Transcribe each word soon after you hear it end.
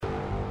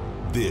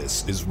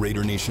This is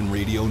Raider Nation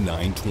Radio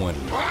 920.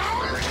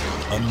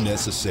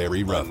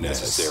 Unnecessary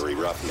roughness.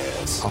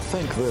 I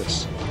think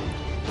this,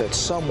 that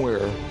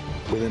somewhere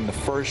within the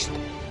first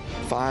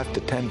 5 to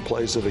 10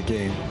 plays of the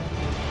game,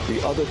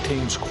 the other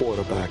team's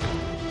quarterback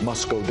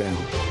must go down.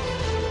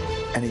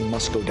 And he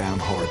must go down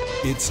hard.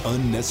 It's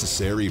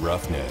Unnecessary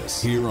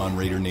Roughness here on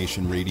Raider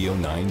Nation Radio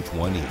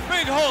 920.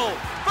 Big hole,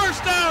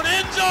 first down,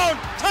 end zone,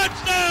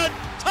 touchdown,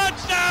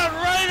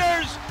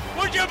 Raiders!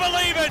 Would you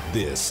believe it?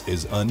 This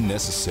is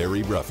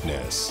Unnecessary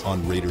Roughness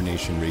on Raider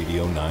Nation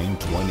Radio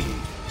 920.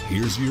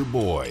 Here's your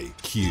boy,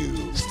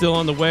 Q. Still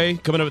on the way.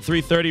 Coming up at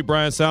 3:30,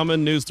 Brian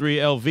Salmon, News 3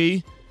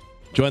 LV.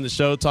 Join the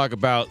show, talk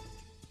about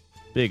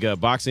big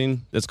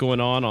boxing that's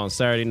going on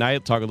Saturday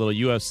night. Talk a little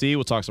UFC.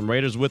 We'll talk some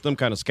Raiders with them,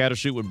 kind of scatter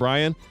shoot with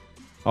Brian.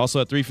 Also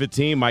at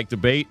 3:15, Mike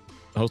Debate,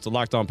 host of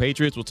Locked On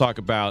Patriots. We'll talk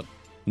about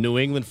New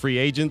England free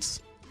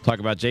agents, talk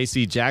about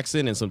J.C.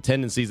 Jackson and some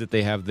tendencies that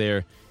they have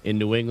there in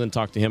New England.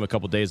 Talked to him a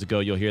couple days ago.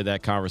 You'll hear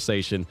that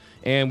conversation.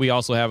 And we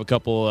also have a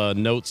couple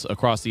notes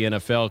across the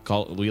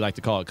NFL. We like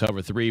to call it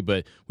Cover 3,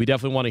 but we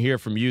definitely want to hear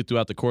from you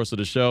throughout the course of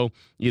the show,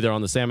 either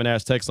on the Salmon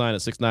Ash text line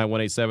at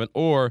 69187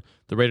 or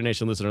the Raider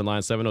Nation listener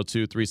line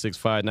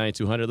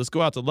 702-365-9200. Let's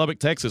go out to Lubbock,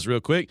 Texas real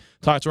quick.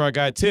 Talk to our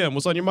guy, Tim.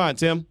 What's on your mind,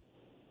 Tim?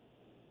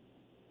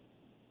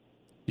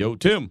 Yo,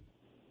 Tim.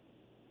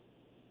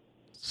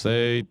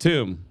 Say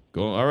Tim.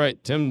 Go. All right,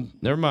 Tim,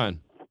 never mind.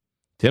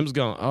 Tim's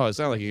gone. Oh, it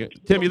sounds like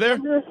Tim, you there?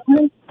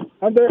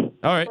 I'm there.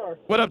 All right.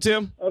 What up,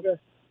 Tim? Okay.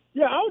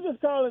 Yeah, I was just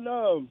calling.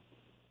 I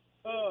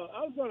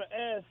was going to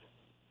ask.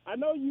 I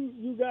know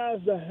you guys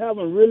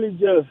haven't really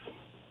just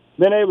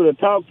been able to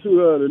talk to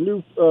the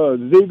new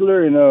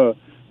Ziegler and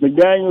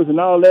McDaniels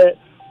and all that,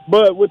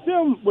 but with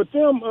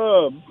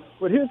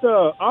his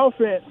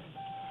offense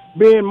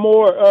being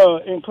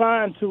more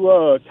inclined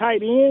to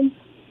tight ends,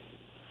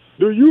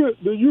 do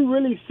you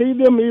really see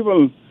them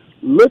even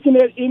looking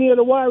at any of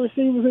the wide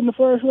receivers in the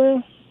first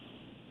round?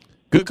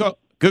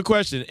 Good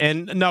question.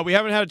 And no, we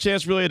haven't had a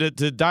chance really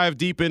to dive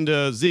deep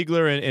into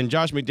Ziegler and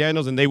Josh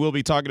McDaniels, and they will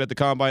be talking at the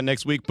Combine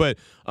next week. But,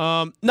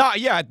 I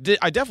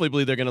definitely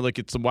believe they're going to look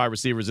at some wide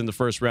receivers in the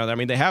first round. I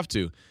mean, they have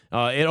to.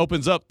 It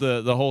opens up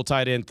the whole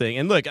tight end thing.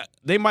 And look,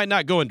 they might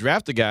not go and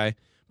draft a guy,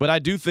 but I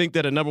do think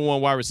that a number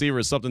one wide receiver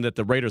is something that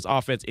the Raiders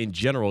offense in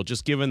general,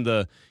 just given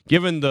the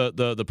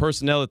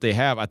personnel that they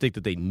have, I think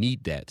that they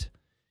need that.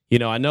 You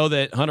know, I know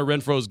that Hunter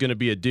Renfrow is going to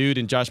be a dude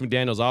in Josh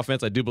McDaniels'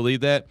 offense. I do believe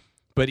that.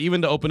 But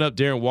even to open up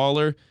Darren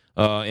Waller,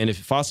 and if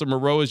Foster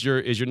Moreau is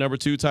your number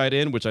 2 tight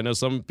end, which I know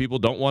some people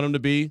don't want him to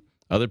be,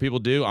 other people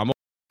do. I'm okay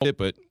with it,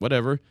 but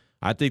whatever.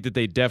 I think that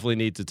they definitely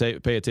need to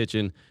pay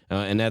attention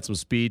and add some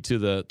speed to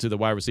the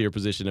wide receiver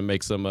position and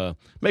make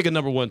a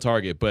number 1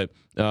 target. But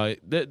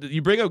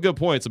you bring up good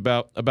points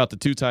about the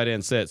 2 tight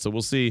end set, so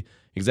we'll see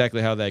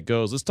exactly how that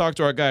goes. Let's talk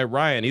to our guy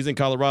Ryan. He's in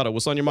Colorado.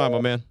 What's on your mind,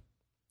 my man?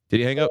 Did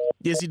he hang up?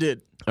 Yes, he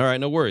did. All right,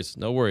 no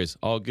worries.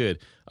 All good.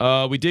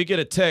 We did get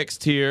a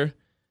text here.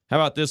 How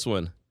about this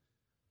one?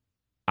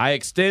 I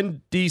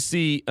extend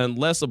DC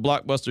unless a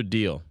blockbuster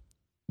deal.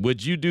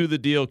 Would you do the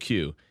deal,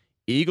 Q?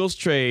 Eagles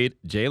trade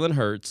Jalen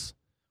Hurts,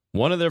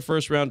 one of their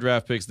first-round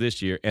draft picks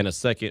this year, and a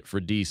second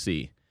for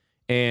DC.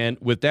 And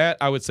with that,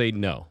 I would say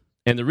no.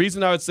 And the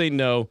reason I would say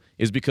no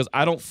is because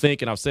I don't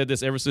think, and I've said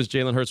this ever since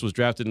Jalen Hurts was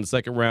drafted in the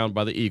second round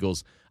by the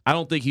Eagles, I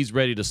don't think he's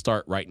ready to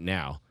start right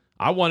now.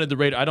 I wanted the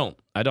Raiders. I don't.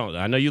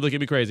 I know you look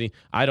at me crazy.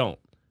 I don't.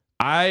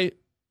 I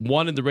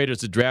wanted the Raiders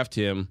to draft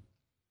him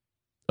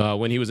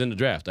when he was in the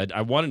draft.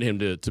 I wanted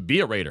him to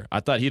be a Raider.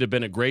 I thought he'd have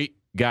been a great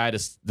guy to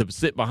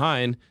sit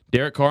behind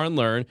Derek Carr and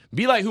learn.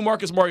 Be like who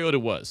Marcus Mariota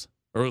was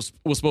or was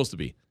supposed to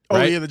be.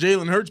 Right? Oh, yeah, the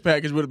Jalen Hurts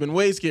package would have been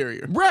way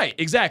scarier. Right,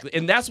 exactly.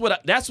 And that's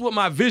what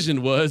my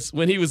vision was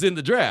when he was in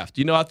the draft.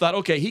 You know, I thought,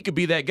 okay, he could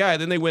be that guy.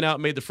 Then they went out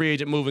and made the free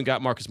agent move and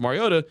got Marcus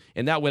Mariota,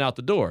 and that went out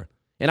the door.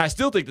 And I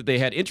still think that they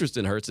had interest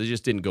in Hurts. They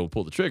just didn't go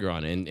pull the trigger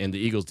on it, and the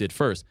Eagles did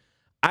first.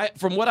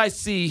 From what I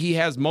see, he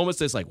has moments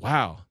that's like,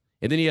 wow.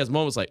 And then he has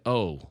moments like,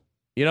 oh.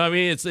 You know what I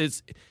mean?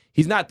 It's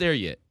he's not there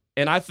yet.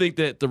 And I think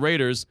that the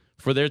Raiders,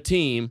 for their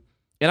team,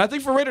 and I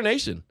think for Raider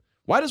Nation,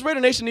 why does Raider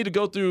Nation need to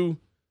go through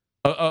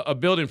a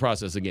building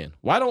process again?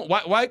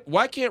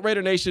 Why can't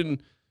Raider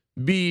Nation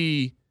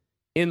be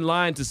in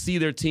line to see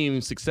their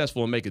team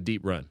successful and make a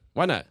deep run?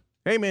 Why not?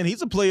 Hey, man,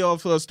 he's a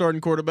playoff starting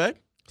quarterback.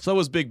 So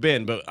was Big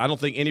Ben, but I don't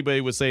think anybody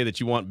would say that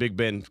you want Big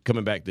Ben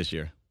coming back this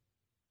year.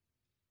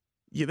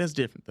 Yeah, that's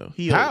different, though.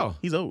 How?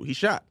 He's old. He's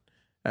shot.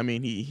 I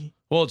mean,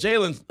 Well,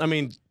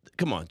 Jalen,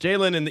 come on.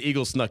 Jalen and the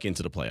Eagles snuck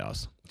into the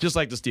playoffs, just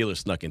like the Steelers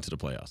snuck into the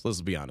playoffs.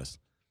 Let's be honest.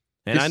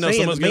 And I know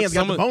someone's going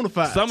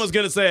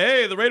to say,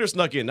 hey, the Raiders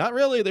snuck in. Not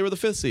really. They were the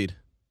 5th seed.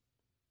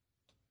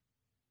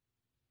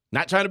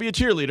 Not trying to be a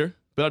cheerleader,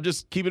 but I'm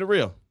just keeping it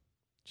real.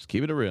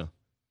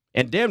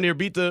 And damn near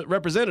beat the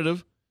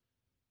representative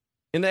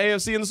in the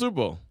AFC in the Super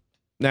Bowl.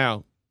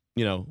 Now,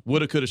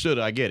 woulda, coulda,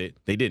 shoulda, I get it.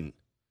 They didn't.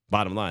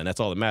 Bottom line, that's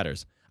all that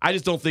matters. I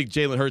just don't think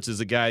Jalen Hurts is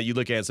a guy you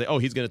look at and say, oh,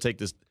 he's going to take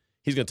this.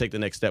 He's going to take the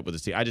next step with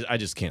his team. I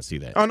just can't see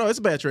that. Oh, no, it's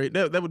a bad trade.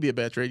 That would be a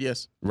bad trade,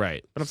 yes.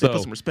 Right. But I'm saying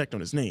put some respect on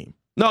his name.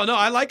 No,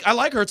 I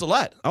like Hurts a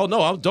lot. Oh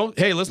no, don't.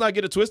 Hey, let's not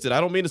get it twisted. I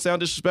don't mean to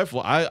sound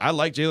disrespectful. I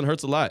like Jalen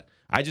Hurts a lot.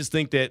 I just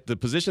think that the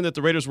position that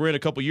the Raiders were in a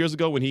couple years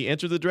ago when he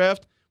entered the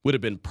draft would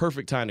have been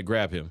perfect time to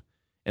grab him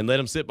and let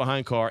him sit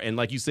behind Carr. And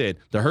like you said,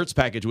 the Hurts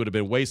package would have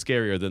been way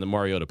scarier than the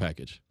Mariota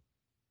package.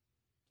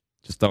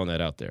 Just throwing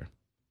that out there.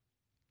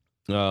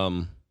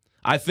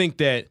 I think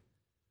that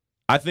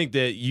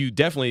you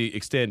definitely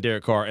extend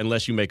Derek Carr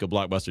unless you make a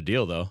blockbuster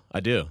deal, though.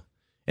 I do.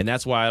 And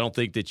that's why I don't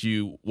think that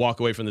you walk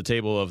away from the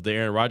table of the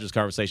Aaron Rodgers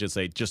conversation and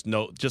say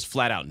just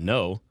flat out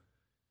no.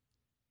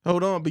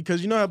 Hold on,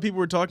 because you know how people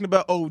were talking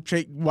about,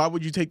 why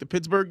would you take the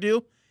Pittsburgh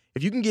deal?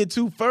 If you can get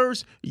 2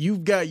 firsts,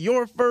 you've got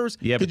your first.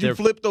 Yeah, could you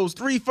flip those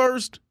 3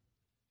 first?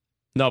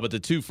 No, but the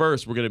 2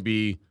 firsts were going to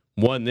be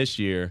 1 this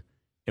year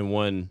and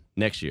 1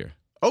 next year.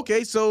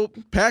 Okay, so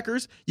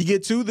Packers, you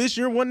get 2 this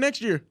year, 1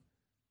 next year.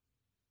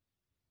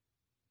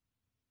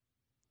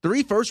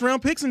 3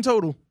 first-round picks in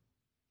total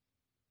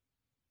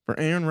for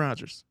Aaron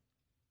Rodgers.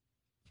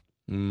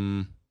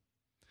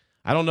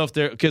 I don't know if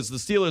they're because the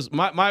Steelers.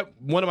 My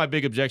one of my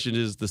big objections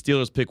is the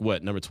Steelers pick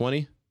what, number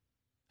 20?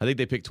 I think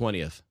they pick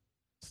 20th.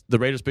 The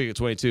Raiders pick at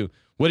 22.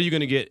 What are you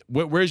going to get?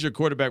 Where's your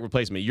quarterback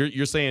replacement?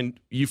 You're saying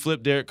you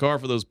flip Derek Carr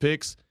for those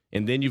picks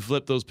and then you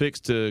flip those picks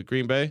to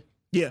Green Bay?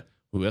 Yeah.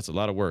 Ooh, that's a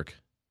lot of work.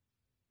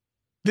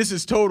 This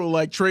is total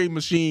like trade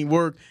machine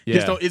work.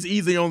 Yeah. It's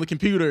easier on the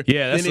computer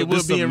than it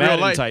would be in real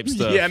life. Type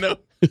stuff. Yeah, I know.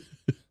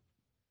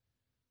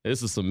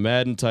 This is some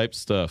Madden type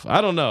stuff. I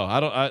don't know.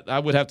 I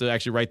would have to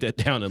actually write that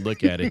down and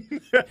look at it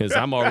because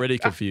I'm already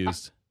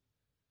confused.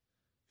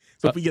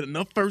 So if we get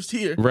enough first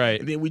here, right,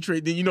 and then we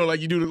trade, then like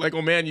you do like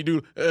on Madden, you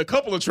do a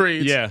couple of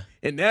trades, yeah,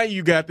 and now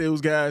you got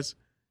those guys.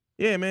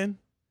 Yeah, man.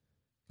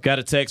 Got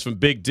a text from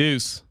Big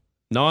Deuce,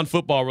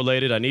 non-football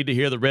related. I need to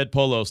hear the red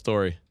polo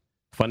story.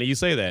 Funny you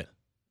say that.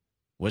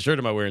 What shirt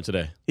am I wearing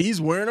today?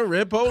 He's wearing a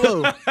red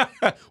polo.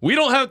 We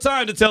don't have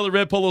time to tell the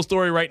red polo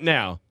story right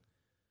now,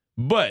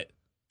 but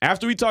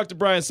after we talk to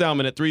Brian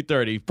Salmon at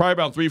 3:30, probably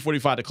about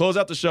 3:45 to close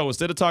out the show,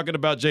 instead of talking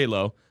about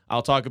J-Lo,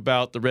 I'll talk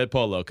about the red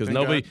polo because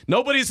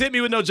nobody's hit me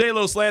with no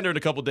J-Lo slander in a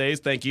couple days.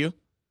 Thank you.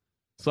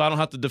 So I don't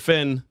have to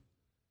defend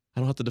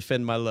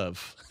my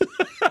love.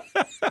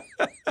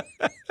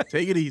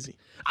 Take it easy.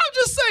 I'm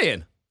just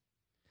saying.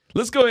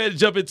 Let's go ahead and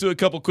jump into a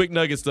couple quick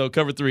nuggets, though.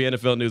 Cover 3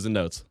 NFL news and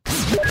notes.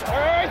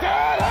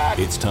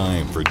 It's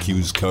time for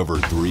Q's Cover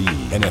 3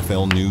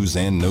 NFL news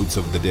and notes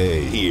of the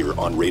day here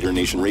on Raider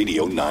Nation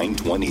Radio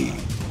 920.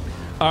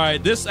 All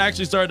right, this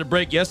actually started to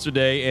break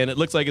yesterday, and it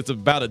looks like it's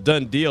about a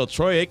done deal.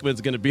 Troy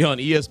Aikman's going to be on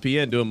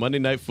ESPN doing Monday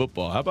Night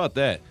Football. How about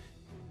that?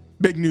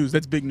 Big news.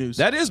 That's big news.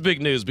 That is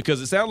big news because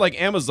it sounded like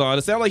it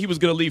sounded like he was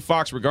going to leave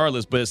Fox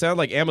regardless, but it sounded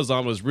like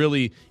Amazon was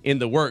really in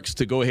the works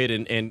to go ahead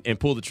and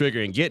pull the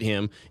trigger and get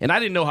him. And I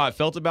didn't know how I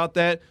felt about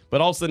that,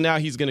 but also now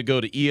he's going to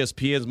go to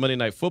ESPN's Monday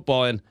Night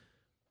Football, and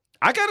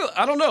I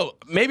don't know.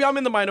 Maybe I'm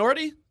in the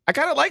minority. I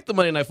kind of like the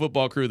Monday Night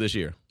Football crew this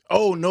year.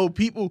 Oh no,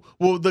 people.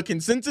 Well, the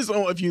consensus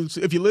on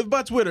if you live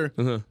by Twitter,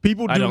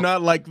 people do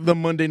not like the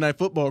Monday Night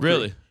Football crew.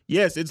 Really?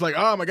 Yes, it's like,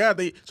 oh my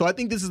God. So I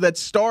think this is that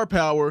star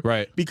power,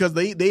 right? Because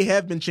they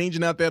have been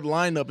changing out that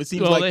lineup. It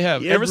seems like they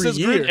have ever since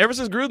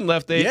Gruden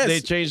left. They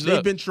changed it up.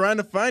 They've been trying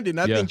to find it. And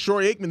I think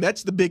Troy Aikman,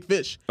 that's the big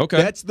fish. Okay,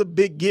 that's the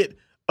big get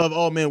of.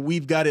 Oh man,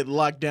 we've got it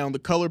locked down. The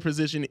color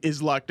position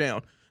is locked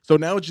down. So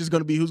now it's just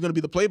going to be who's going to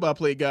be the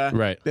play-by-play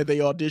guy that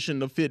they audition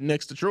to fit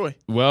next to Troy.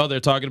 Well,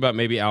 they're talking about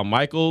maybe Al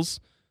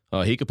Michaels.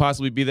 He could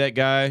possibly be that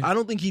guy. I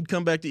don't think he'd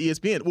come back to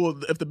ESPN. Well,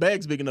 if the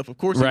bag's big enough, of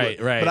course he would.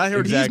 Right. But I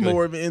heard he's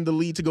more in the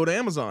lead to go to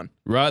Amazon.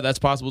 Right, that's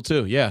possible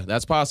too. Yeah,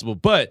 that's possible.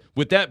 But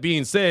with that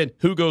being said,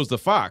 who goes to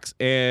Fox?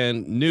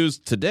 And news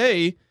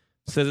today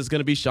says it's going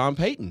to be Sean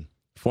Payton,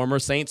 former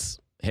Saints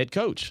head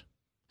coach.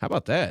 How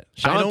about that?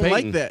 I don't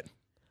like that.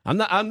 I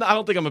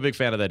don't think I'm a big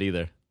fan of that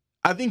either.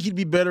 I think he'd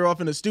be better off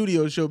in a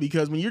studio show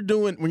because when you're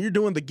doing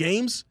the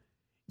games,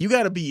 you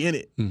got to be in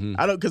it.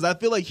 Because I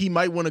feel like he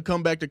might want to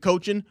come back to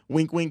coaching.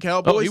 Wink, wink,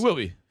 Cowboys. Oh, he will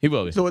be. He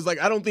will be. So it's like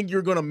I don't think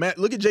you're going to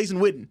look at Jason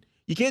Witten.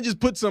 You can't just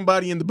put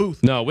somebody in the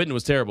booth. No, Witten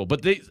was terrible.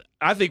 But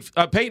I think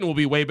Peyton will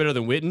be way better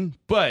than Witten.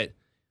 But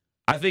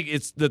I think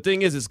the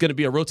thing is, it's going to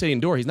be a rotating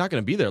door. He's not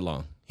going to be there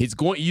long. He's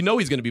going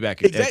to be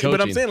back. Exactly.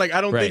 But I'm saying, like,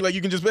 I don't think like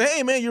you can just,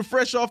 hey man, you're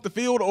fresh off the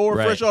field or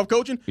fresh off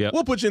coaching. Yep.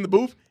 We'll put you in the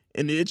booth.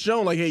 And it's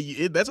shown like,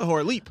 hey, that's a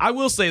hard leap. I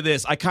will say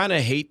this. I kind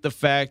of hate the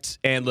fact,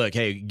 and look,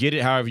 hey, get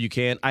it however you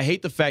can. I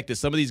hate the fact that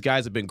some of these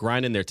guys have been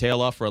grinding their tail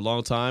off for a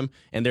long time,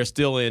 and they're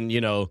still in,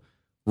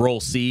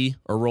 role C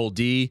or role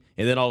D.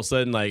 And then all of a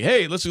sudden, like,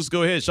 hey, let's just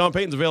go ahead. Sean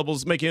Payton's available.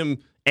 Let's make him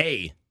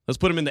A. Let's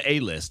put him in the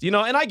A list. And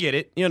I get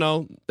it.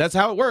 That's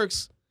how it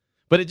works.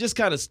 But it just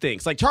kind of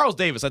stinks. Like Charles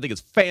Davis, I think is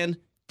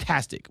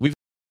fantastic. We've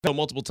had him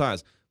multiple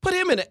times. Put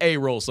him in an A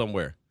role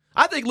somewhere.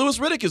 I think Louis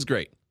Riddick is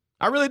great.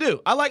 I really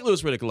do. I like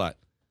Louis Riddick a lot.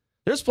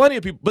 There's plenty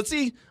of people, but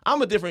see,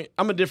 I'm a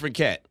different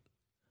cat.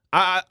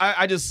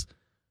 I just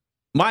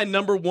my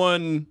number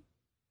one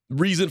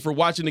reason for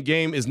watching the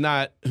game is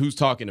not who's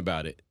talking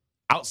about it.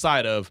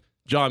 Outside of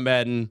John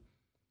Madden,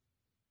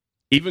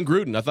 even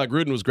Gruden. I thought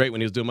Gruden was great when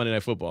he was doing Monday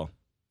Night Football.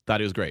 Thought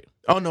he was great.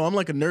 Oh no, I'm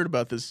like a nerd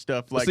about this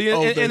stuff. Like, See,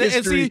 the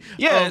history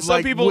of some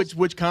like people,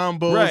 which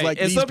combos, right? like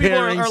And these some people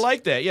pairings. are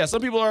like that. Yeah,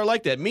 some people are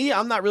like that. Me,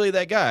 I'm not really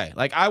that guy.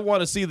 Like, I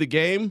want to see the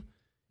game,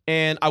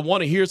 and I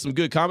want to hear some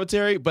good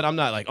commentary, but I'm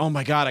not like, oh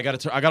my god, I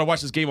gotta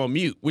watch this game on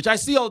mute, which I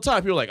see all the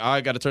time. People are like, oh,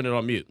 I gotta turn it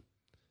on mute.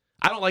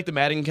 I don't like the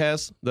Madden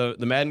cast, the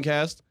Madden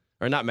cast,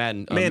 or not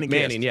Madden,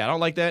 Manning. Yeah, I don't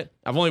like that.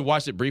 I've only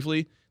watched it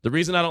briefly. The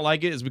reason I don't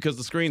like it is because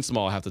the screen's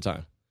small half the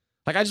time.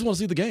 Like, I just want to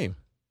see the game.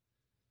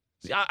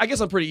 I guess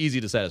I'm pretty easy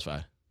to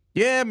satisfy.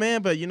 Yeah,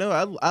 man, but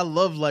I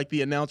love like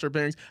the announcer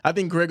pairings. I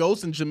think Greg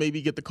Olsen should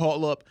maybe get the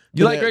call up.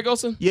 You like Greg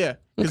Olsen? Yeah,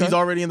 because Okay. he's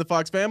already in the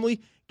Fox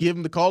family. Give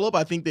him the call up.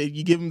 I think that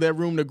you give him that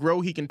room to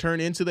grow. He can turn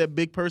into that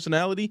big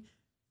personality.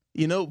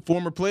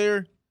 Former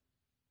player,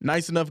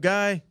 nice enough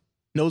guy,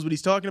 knows what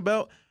he's talking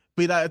about.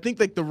 But I think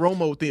like the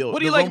Romo deal. What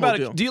do you like about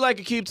it? Do you like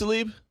Aqib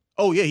Talib?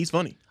 Oh yeah, he's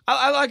funny.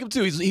 I like him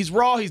too. He's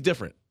raw. He's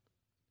different.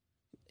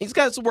 He's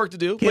got some work to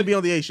do. Can't be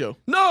on the A show.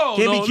 No,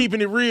 Can't be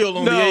keeping it real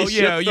on the A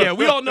show. Yeah.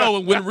 We all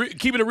know when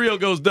keeping it real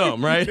goes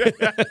dumb, right?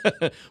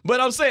 But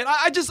I'm saying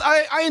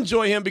I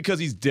enjoy him because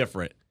he's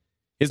different.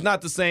 It's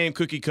not the same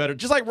cookie cutter.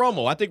 Just like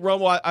Romo. I think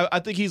Romo. I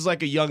think he's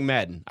like a young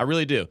Madden. I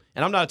really do.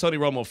 And I'm not a Tony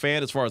Romo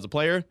fan as far as a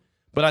player,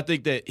 but I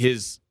think that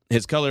his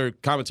color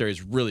commentary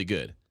is really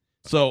good.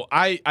 So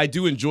I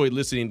do enjoy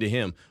listening to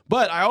him.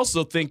 But I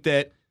also think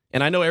that,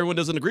 and I know everyone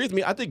doesn't agree with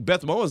me, I think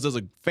Beth Mowins does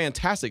a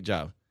fantastic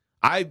job.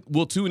 I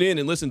will tune in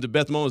and listen to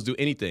Beth Mowins do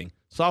anything.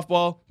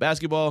 Softball,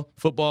 basketball,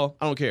 football,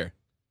 I don't care.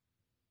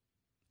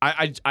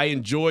 I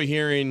enjoy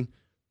hearing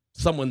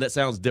someone that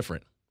sounds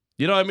different.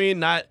 You know what I mean?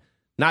 Not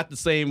the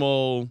same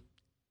old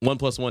 1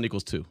 + 1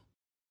 = 2.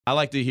 I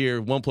like to hear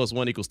 1 +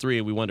 1 = 3,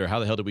 and we wonder how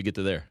the hell did we get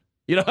to there?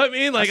 You know what I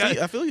mean? Like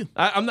I feel you.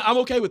 I'm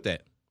okay with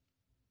that.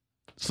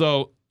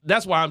 So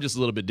that's why I'm just a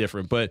little bit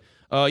different. But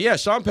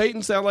Sean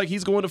Payton sounds like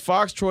he's going to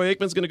Fox. Troy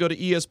Aikman's going to go to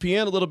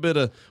ESPN. A little bit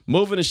of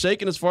moving and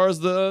shaking as far as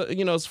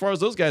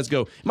those guys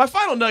go. My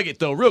final nugget,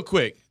 though, real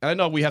quick. I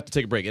know we have to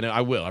take a break, and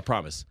I will. I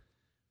promise.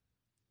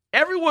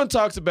 Everyone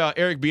talks about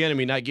Eric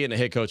Bieniemy not getting a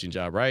head coaching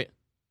job, right?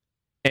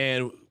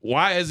 And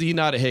why is he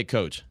not a head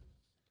coach?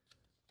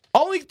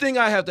 Only thing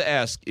I have to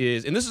ask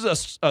is, and this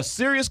is a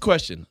serious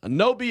question,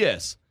 no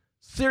BS,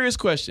 serious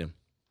question.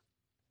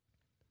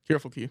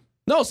 Careful, Q.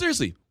 No,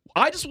 seriously.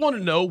 I just want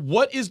to know,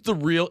 what is the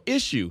real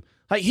issue?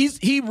 Like, he's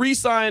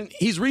re-signing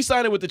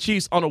with the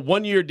Chiefs on a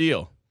 1-year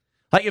deal.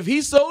 Like, if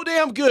he's so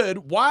damn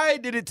good, why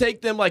did it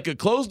take them like a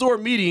closed-door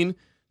meeting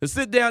to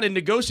sit down and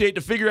negotiate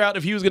to figure out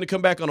if he was going to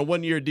come back on a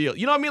 1-year deal?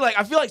 You know what I mean? Like,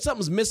 I feel like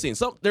something's missing.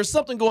 There's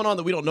something going on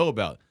that we don't know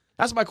about.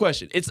 That's my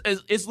question.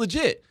 It's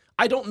legit.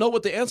 I don't know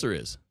what the answer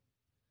is.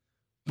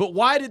 But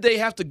why did they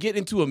have to get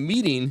into a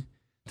meeting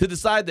to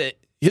decide that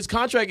his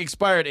contract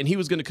expired and he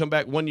was going to come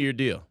back 1-year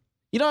deal?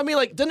 You know what I mean?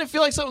 Like, doesn't it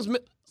feel like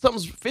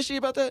something's fishy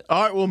about that?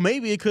 All right, well,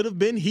 maybe it could have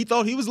been he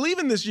thought he was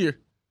leaving this year.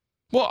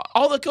 Well,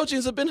 all the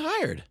coaches have been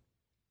hired.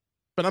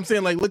 But I'm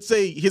saying, like, let's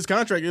say his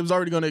contract, it was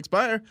already going to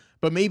expire,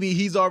 but maybe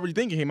he's already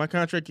thinking, hey, my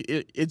contract,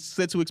 it's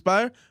set to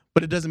expire,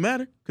 but it doesn't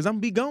matter because I'm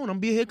going to be gone. I'm going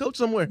to be a head coach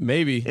somewhere.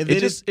 Maybe. And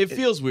it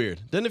feels weird.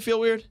 Doesn't it feel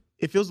weird?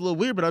 It feels a little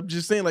weird, but I'm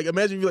just saying, like,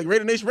 imagine if you're like,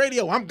 Raider Nation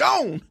Radio, I'm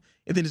gone.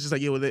 And then it's just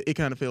like, yeah, well, it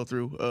kind of fell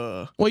through.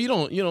 Well, you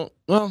don't,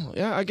 well,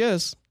 yeah, I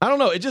guess. I don't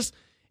know. It just,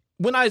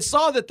 when I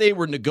saw that they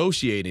were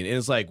negotiating, and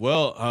it's like,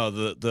 well,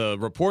 the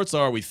reports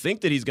are we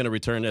think that he's going to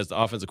return as the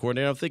offensive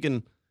coordinator. I'm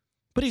thinking,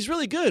 but he's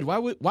really good.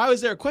 Why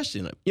is there a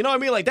question? You know what I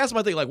mean? Like, that's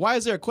my thing. Like, why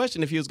is there a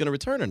question if he was going to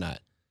return or not?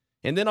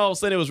 And then all of a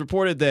sudden it was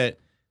reported that,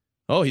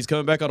 oh, he's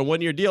coming back on a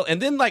 1-year deal.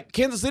 And then, like,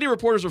 Kansas City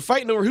reporters were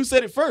fighting over who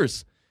said it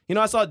first. You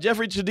know, I saw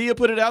Jeffrey Chadiha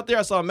put it out there.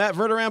 I saw Matt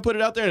Verderame put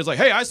it out there. And it's like,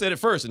 hey, I said it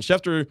first. And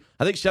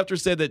I think Schefter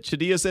said that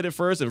Chadiha said it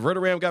first, and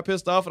Verderame got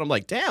pissed off. And I'm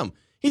like, damn,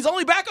 he's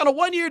only back on a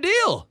 1-year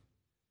deal.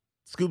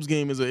 Scoops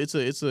game is it's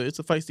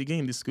a feisty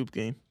game, this Scoops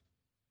game.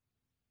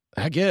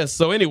 I guess.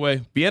 So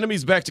anyway,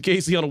 Bieniemy's back to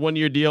KC on a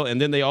 1-year deal,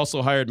 and then they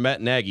also hired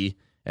Matt Nagy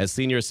as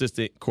senior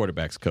assistant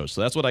quarterbacks coach.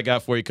 So that's what I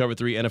got for you. Cover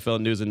 3 NFL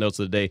news and notes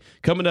of the day.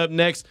 Coming up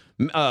next,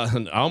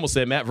 I almost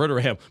said Matt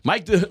Verderame.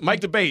 Mike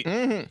Debate.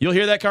 Mm-hmm. You'll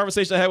hear that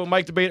conversation I had with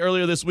Mike Debate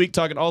earlier this week,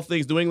 talking all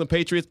things New England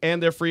Patriots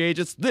and their free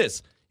agents.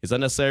 This is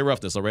Unnecessary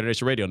Roughness on Raider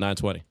Nation Radio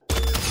 920.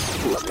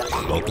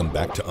 Welcome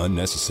back to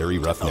Unnecessary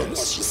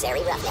Roughness.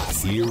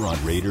 Here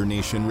on Raider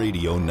Nation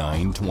Radio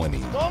 920.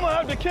 I'm going to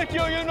have to kick you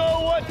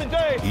know what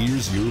today.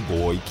 Here's your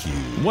boy Q.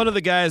 One of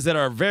the guys that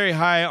are very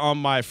high on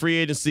my free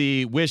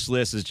agency wish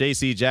list is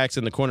J.C.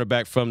 Jackson, the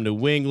cornerback from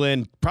New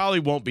England. Probably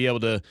won't be able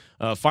to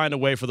find a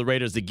way for the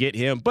Raiders to get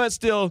him, but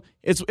still,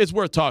 it's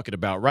worth talking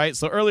about, right?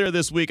 So earlier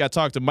this week, I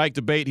talked to Mike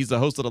Debate. He's the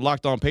host of the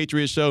Locked On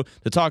Patriots show,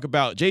 to talk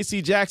about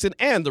J.C. Jackson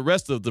and the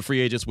rest of the free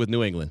agents with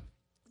New England.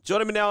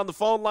 Joining me now on the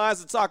phone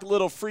lines to talk a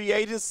little free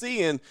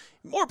agency and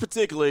more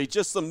particularly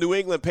just some New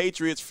England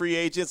Patriots free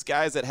agents,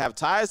 guys that have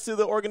ties to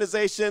the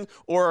organization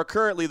or are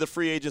currently the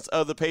free agents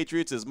of the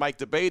Patriots, is Mike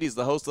DeBate. He's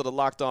the host of the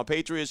Locked On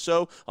Patriots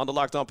show on the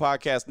Locked On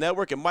Podcast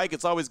Network. And, Mike,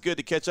 it's always good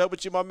to catch up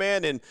with you, my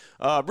man. And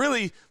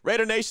really,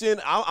 Raider Nation,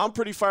 I'm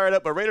pretty fired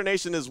up, but Raider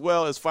Nation as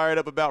well is fired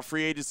up about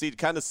free agency to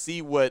kind of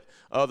see what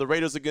the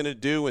Raiders are going to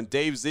do, and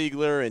Dave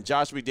Ziegler and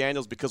Josh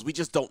McDaniels, because we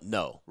just don't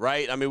know,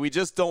 right? I mean, we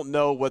just don't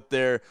know what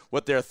their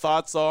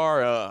thoughts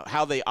are,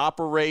 how they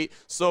operate.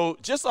 So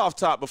just off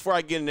top, before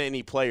I get into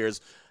any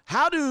players,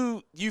 how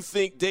do you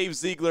think Dave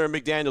Ziegler and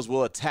McDaniels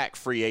will attack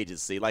free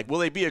agency? Like, will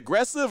they be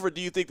aggressive, or do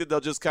you think that they'll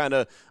just kind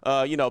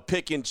of,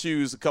 pick and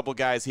choose a couple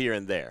guys here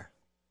and there?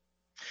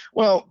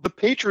 Well, the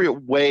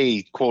Patriot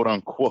way, quote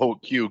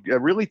unquote, Q,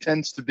 really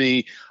tends to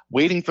be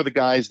waiting for the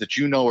guys that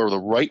you know are the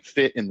right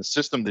fit in the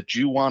system that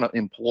you want to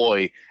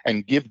employ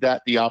and give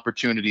that the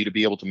opportunity to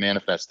be able to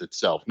manifest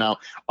itself. Now,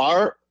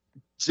 our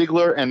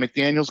Ziegler and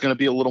McDaniels going to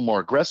be a little more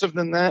aggressive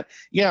than that?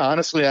 Yeah,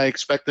 honestly, I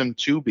expect them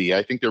to be.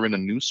 I think they're in a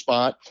new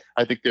spot.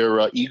 I think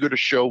they're eager to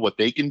show what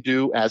they can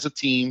do as a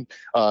team,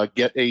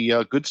 get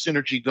a good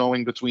synergy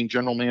going between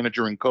general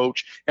manager and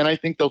coach, and I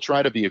think they'll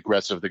try to be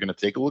aggressive. They're going to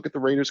take a look at the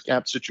Raiders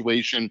cap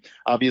situation.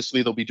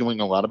 Obviously, they'll be doing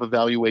a lot of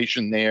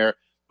evaluation there,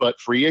 but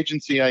free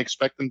agency, I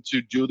expect them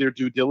to do their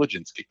due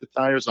diligence, kick the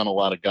tires on a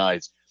lot of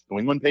guys. New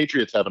England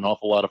Patriots have an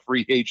awful lot of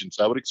free agents.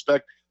 I would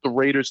expect the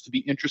Raiders to be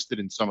interested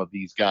in some of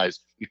these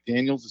guys.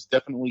 McDaniels has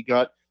definitely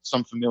got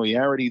some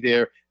familiarity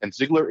there, and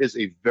Ziegler is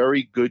a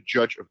very good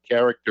judge of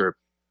character.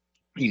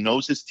 He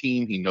knows his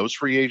team. He knows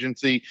free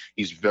agency.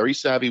 He's very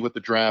savvy with the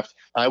draft.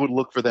 I would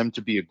look for them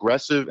to be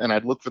aggressive, and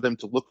I'd look for them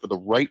to look for the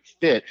right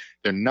fit.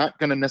 They're not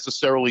going to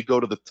necessarily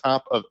go to the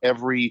top of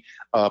every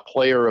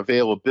player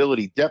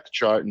availability depth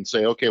chart and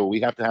say, okay, well,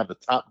 we have to have the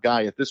top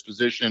guy at this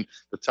position,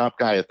 the top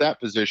guy at that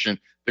position.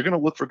 They're going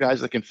to look for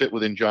guys that can fit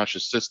within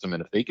Josh's system,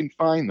 and if they can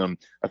find them,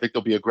 I think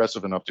they'll be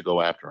aggressive enough to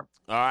go after him.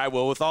 All right,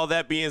 well, with all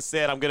that being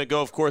said, I'm going to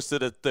go, of course,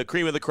 to the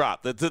cream of the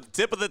crop, the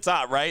tip of the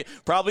top, right?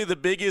 Probably the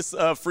biggest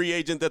free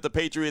agent that the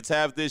Patriots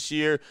have this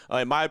year,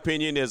 in my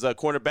opinion, is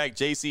cornerback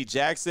J.C.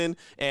 Jackson.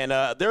 And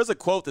there's a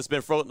quote that's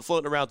been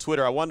floating around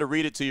Twitter. I wanted to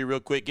read it to you real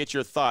quick, get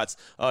your thoughts.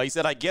 He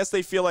said, "I guess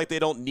they feel like they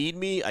don't need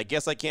me. I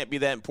guess I can't be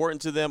that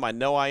important to them. I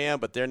know I am,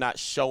 but they're not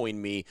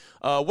showing me."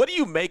 What do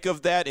you make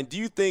of that? And do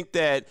you think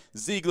that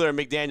Ziegler and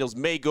McDaniels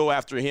may go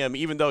after him,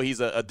 even though he's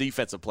a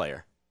defensive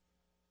player?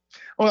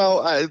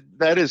 Well,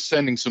 that is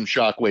sending some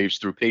shockwaves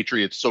through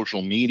Patriots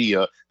social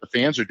media. The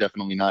fans are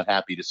definitely not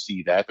happy to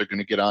see that. They're going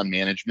to get on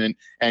management,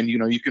 and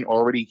you can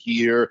already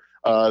hear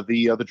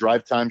the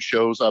drive time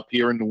shows up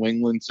here in New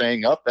England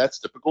saying, that's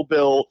typical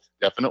Bill.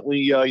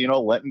 Definitely,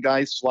 letting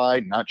guys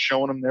slide, not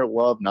showing them their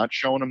love, not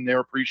showing them their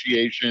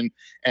appreciation.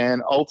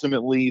 And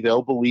ultimately,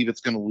 they'll believe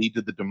it's going to lead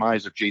to the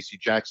demise of J.C.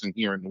 Jackson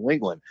here in New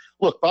England.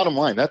 Look, bottom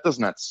line, that does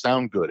not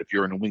sound good if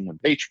you're a New England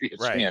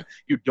Patriots fan.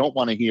 You don't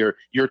want to hear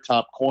your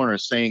top corner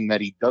saying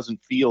that he doesn't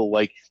feel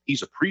like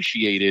he's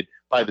appreciated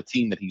by the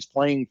team that he's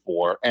playing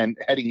for, and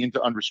heading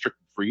into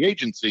unrestricted free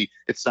agency,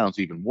 it sounds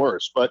even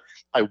worse. But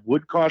I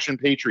would caution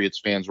Patriots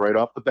fans right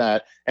off the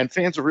bat, and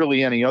fans of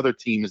really any other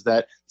team, is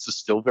that this is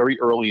still very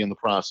early in the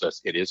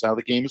process. It is how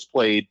the game is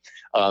played.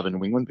 The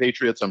New England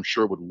Patriots, I'm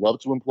sure, would love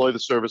to employ the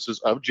services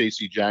of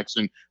J.C.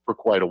 Jackson for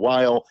quite a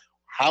while.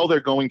 How they're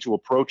going to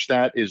approach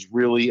that is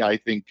really, I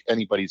think,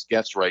 anybody's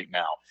guess right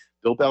now.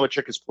 Bill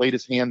Belichick has played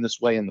his hand this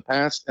way in the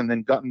past and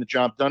then gotten the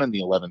job done in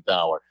the 11th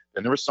hour.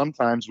 And there are some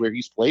times where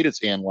he's played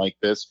his hand like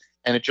this,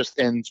 and it just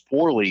ends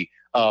poorly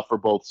for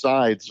both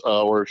sides,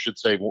 or I should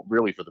say,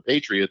 really for the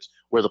Patriots,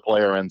 where the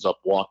player ends up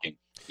walking.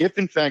 If,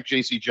 in fact,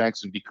 J.C.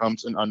 Jackson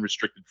becomes an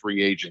unrestricted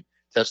free agent,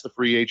 tests the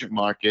free agent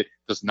market,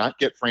 does not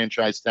get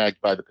franchise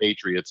tagged by the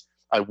Patriots,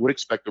 I would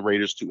expect the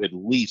Raiders to at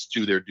least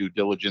do their due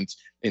diligence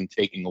in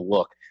taking a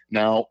look.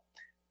 Now,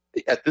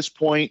 at this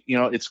point,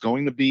 it's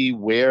going to be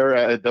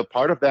where the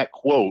part of that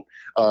quote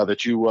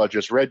that you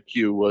just read,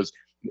 Q, was,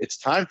 it's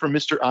time for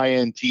Mr.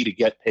 INT to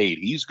get paid.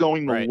 He's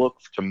going to look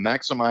to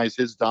maximize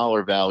his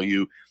dollar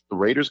value. The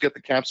Raiders get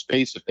the cap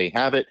space if they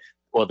have it,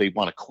 or they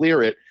want to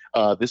clear it.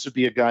 This would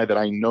be a guy that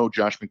I know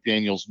Josh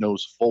McDaniels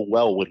knows full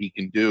well what he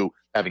can do,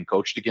 having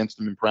coached against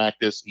him in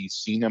practice. He's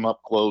seen him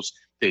up close.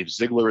 Dave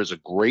Ziegler is a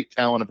great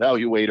talent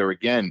evaluator.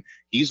 Again,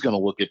 he's going to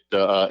look at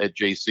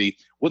JC.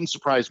 Wouldn't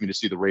surprise me to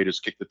see the Raiders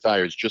kick the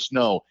tires. Just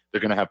know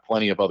they're going to have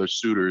plenty of other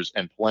suitors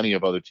and plenty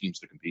of other teams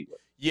to compete with.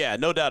 Yeah,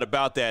 no doubt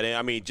about that. And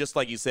I mean, just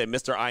like you said,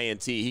 Mr.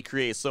 INT, he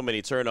creates so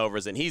many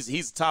turnovers, and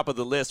he's top of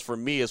the list for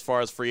me as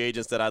far as free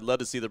agents that I'd love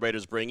to see the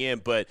Raiders bring in,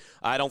 but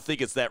I don't think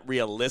it's that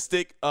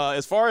realistic.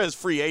 As far as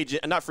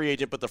not free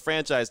agent, but the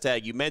franchise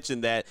tag, you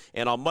mentioned that,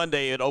 and on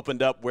Monday it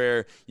opened up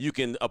where you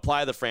can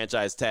apply the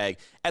franchise tag.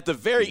 At the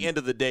very end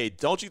of the day,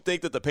 don't you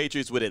think that the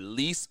Patriots would at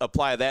least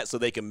apply that so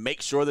they can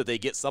make sure that they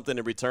get something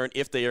in return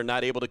if they are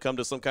not able to come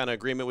to some kind of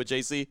agreement with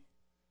JC?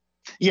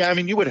 Yeah, I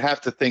mean, you would have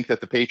to think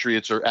that the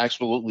Patriots are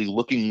absolutely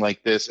looking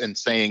like this and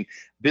saying,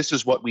 this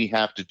is what we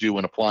have to do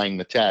in applying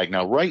the tag.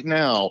 Now, right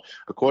now,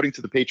 according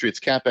to the Patriots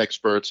cap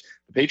experts,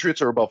 the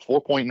Patriots are about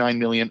 $4.9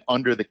 million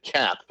under the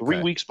cap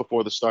 3 weeks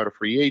before the start of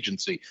free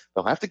agency.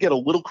 They'll have to get a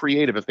little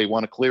creative if they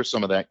want to clear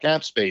some of that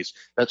cap space.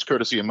 That's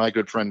courtesy of my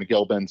good friend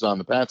Miguel Benzon,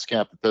 the Pats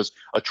cap, that does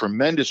a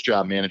tremendous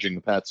job managing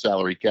the Pats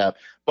salary cap.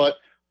 But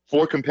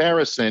for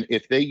comparison,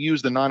 if they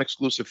use the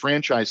non-exclusive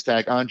franchise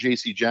tag on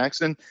J.C.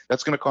 Jackson,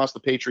 that's going to cost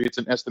the Patriots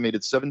an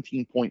estimated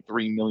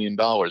 $17.3 million.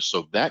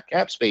 So that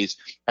cap space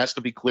has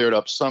to be cleared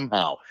up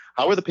somehow.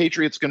 How are the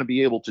Patriots going to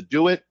be able to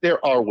do it?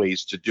 There are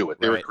ways to do it.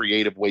 There are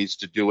creative ways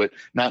to do it,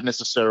 not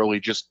necessarily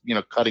just,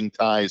 cutting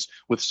ties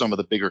with some of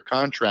the bigger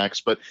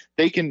contracts, but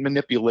they can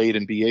manipulate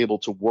and be able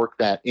to work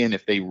that in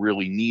if they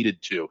really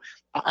needed to.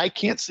 I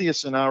can't see a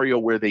scenario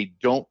where they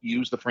don't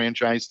use the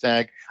franchise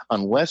tag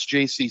unless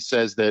JC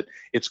says that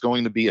it's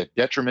going to be a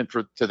detriment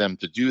to them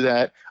to do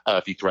that.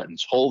 If he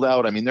threatens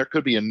holdout, I mean, there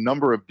could be a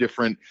number of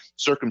different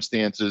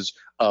circumstances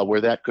where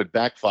that could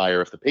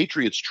backfire. If the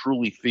Patriots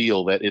truly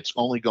feel that it's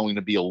only going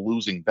to be a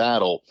losing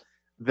battle,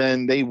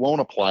 then they won't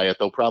apply it.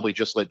 They'll probably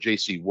just let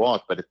JC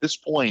walk. But at this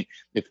point,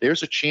 if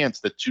there's a chance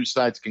that two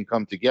sides can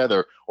come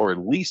together, or at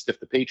least if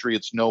the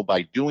Patriots know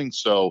by doing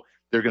so,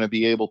 they're going to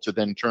be able to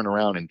then turn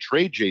around and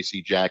trade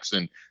J.C.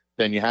 Jackson,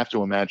 then you have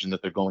to imagine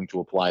that they're going to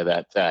apply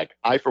that tag.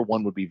 I, for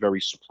one, would be very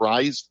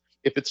surprised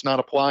if it's not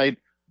applied,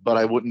 but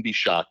I wouldn't be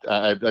shocked.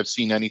 I've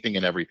seen anything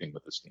and everything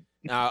with this team.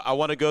 Now, I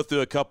want to go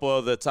through a couple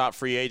of the top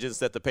free agents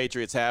that the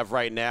Patriots have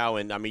right now.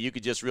 And, I mean, you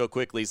could just real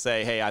quickly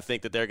say, hey, I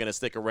think that they're going to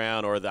stick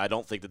around, or I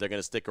don't think that they're going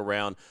to stick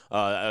around.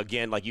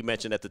 Again, like you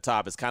mentioned at the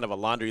top, it's kind of a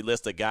laundry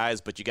list of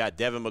guys, but you got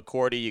Devin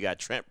McCourty, you got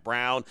Trent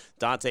Brown,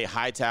 Dante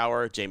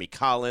Hightower, Jamie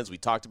Collins. We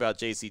talked about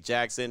J.C.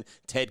 Jackson,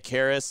 Ted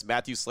Karras,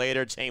 Matthew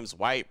Slater, James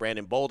White,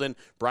 Brandon Bolden,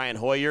 Brian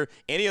Hoyer.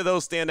 Any of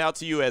those stand out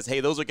to you as,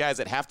 hey, those are guys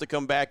that have to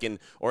come back,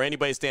 or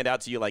anybody stand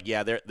out to you like,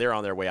 yeah, they're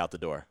on their way out the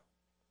door?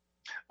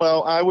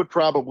 Well, I would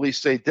probably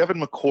say Devin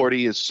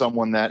McCourty is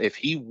someone that if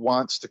he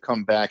wants to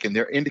come back, and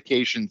there are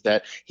indications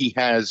that he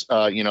has,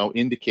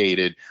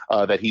 indicated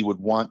that he would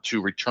want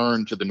to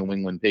return to the New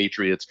England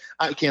Patriots,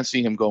 I can't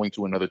see him going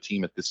to another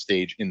team at this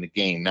stage in the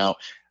game. Now,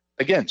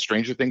 again,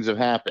 stranger things have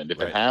happened.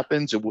 If it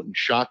happens, it wouldn't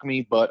shock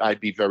me, but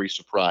I'd be very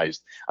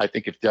surprised. I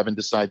think if Devin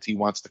decides he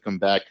wants to come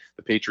back,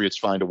 the Patriots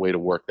find a way to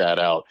work that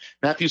out.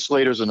 Matthew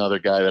Slater's another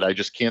guy that I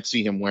just can't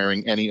see him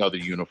wearing any other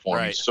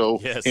uniform. He's so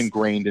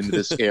ingrained into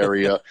this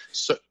area.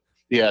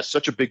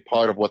 Such a big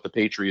part of what the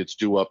Patriots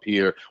do up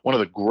here. One of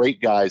the great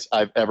guys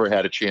I've ever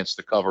had a chance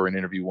to cover and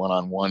interview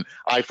one-on-one.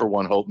 I, for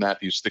one, hope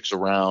Matthew sticks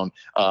around.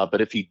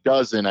 But if he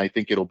doesn't, I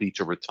think it'll be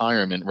to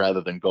retirement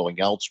rather than going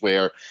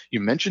elsewhere. You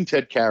mentioned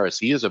Ted Karras.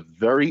 He is a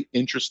very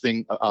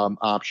interesting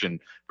option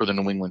for the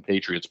New England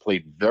Patriots.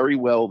 Played very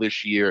well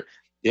this year.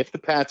 If the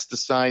Pats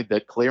decide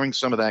that clearing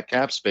some of that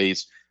cap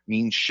space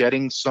means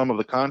shedding some of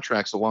the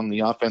contracts along the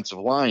offensive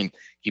line,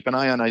 keep an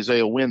eye on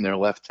Isaiah Wynn, their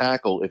left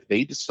tackle. If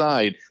they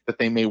decide that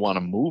they may want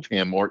to move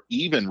him, or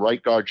even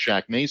right guard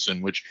Shaq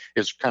Mason, which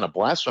is kind of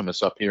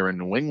blasphemous up here in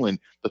New England,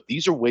 but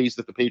these are ways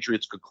that the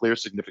Patriots could clear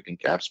significant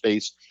cap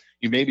space.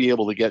 You may be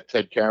able to get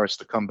Ted Karras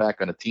to come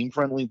back on a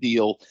team-friendly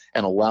deal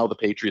and allow the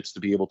Patriots to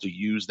be able to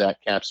use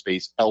that cap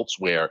space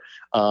elsewhere.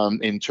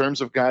 In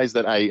terms of guys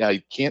that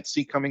I can't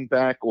see coming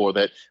back, or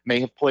that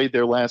may have played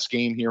their last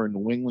game here in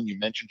New England, you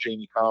mentioned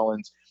Jamie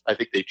Collins. I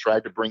think they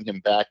tried to bring him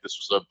back.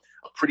 This was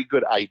a pretty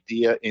good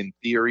idea in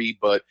theory,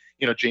 but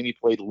Jamie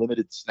played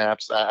limited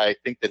snaps. I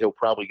think that he'll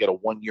probably get a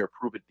one-year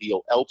prove-it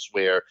deal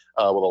elsewhere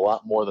with a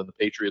lot more than the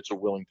Patriots are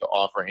willing to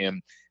offer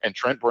him. And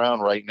Trent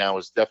Brown right now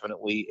is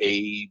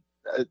definitely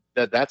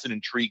that's an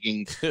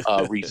intriguing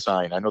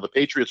re-sign. I know the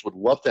Patriots would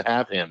love to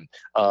have him.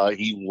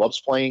 He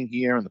loves playing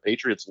here, and the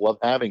Patriots love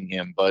having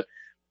him. But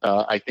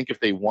I think if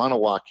they want to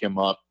lock him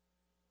up,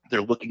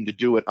 they're looking to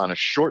do it on a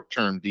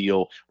short-term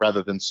deal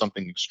rather than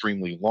something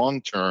extremely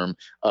long-term.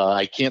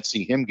 I can't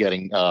see him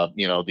getting,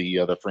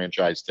 the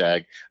franchise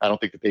tag. I don't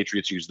think the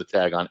Patriots use the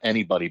tag on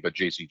anybody but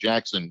J.C.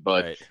 Jackson.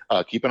 But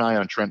keep an eye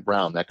on Trent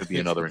Brown. That could be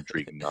another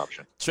intriguing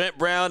option. Trent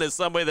Brown is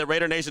somebody that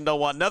Raider Nation don't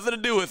want nothing to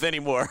do with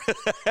anymore.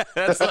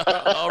 That's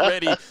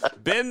already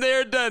been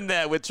there, done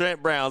that with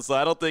Trent Brown. So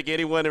I don't think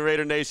anyone in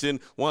Raider Nation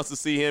wants to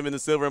see him in the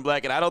silver and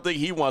black, and I don't think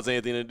he wants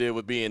anything to do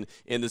with being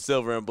in the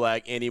silver and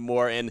black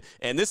anymore. And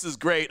this is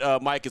great.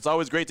 Mike, it's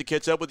always great to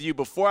catch up with you.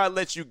 Before I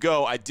let you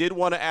go, I did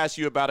want to ask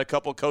you about a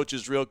couple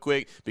coaches real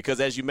quick, because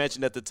as you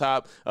mentioned at the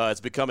top,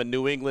 it's become a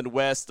New England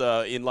West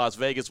in Las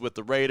Vegas with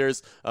the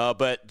Raiders.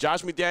 But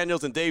Josh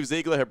McDaniels and Dave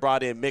Ziegler have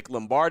brought in Mick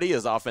Lombardi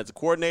as offensive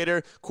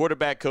coordinator,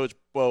 quarterback coach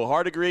Bo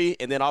Hardegree,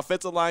 and then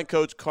offensive line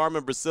coach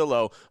Carmen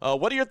Brasillo.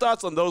 What are your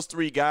thoughts on those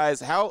three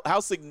guys? How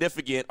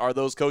significant are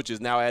those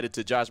coaches now added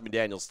to Josh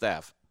McDaniels'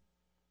 staff?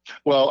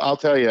 Well, I'll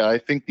tell you, I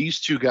think these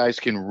two guys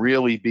can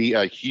really be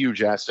a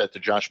huge asset to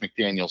Josh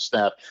McDaniels'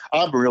 staff.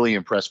 I'm really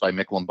impressed by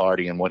Mick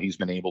Lombardi and what he's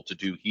been able to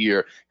do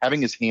here,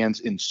 having his hands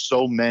in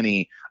so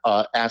many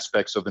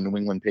aspects of the New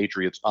England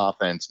Patriots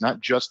offense, not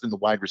just in the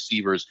wide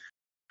receivers,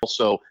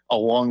 also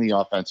along the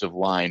offensive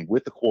line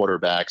with the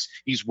quarterbacks.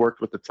 He's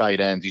worked with the tight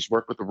ends. He's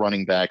worked with the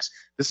running backs.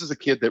 This is a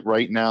kid that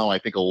right now I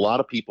think a lot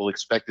of people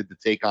expected to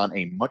take on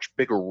a much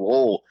bigger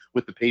role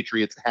with the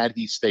Patriots had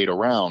he stayed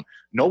around.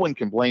 No one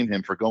can blame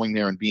him for going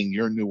there and being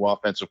your new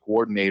offensive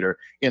coordinator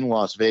in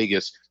Las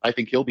Vegas. I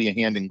think he'll be a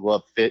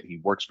hand-in-glove fit. He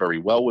works very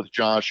well with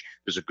Josh.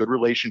 There's a good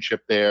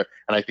relationship there,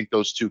 and I think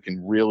those two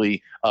can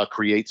really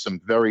create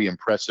some very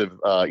impressive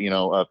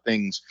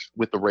things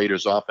with the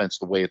Raiders offense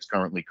the way it's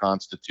currently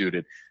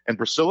constituted. And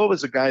Brasillo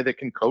is a guy that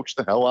can coach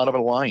the hell out of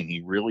a line.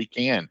 He really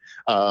can.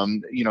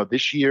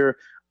 This year,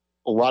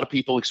 a lot of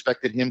people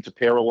expected him to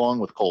pair along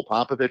with Cole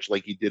Popovich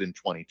like he did in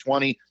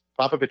 2020.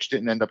 Popovich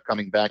didn't end up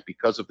coming back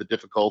because of the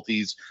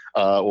difficulties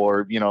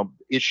or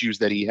issues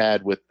that he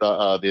had with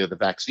the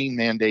vaccine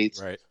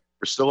mandates. Right.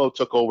 Brasillo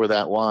took over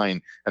that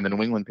line, and the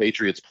New England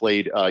Patriots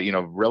played,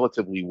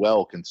 relatively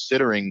well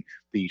considering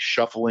the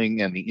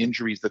shuffling and the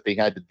injuries that they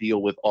had to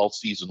deal with all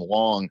season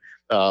long.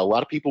 A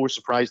lot of people were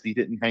surprised he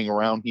didn't hang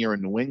around here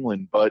in New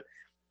England, but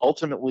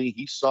ultimately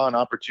he saw an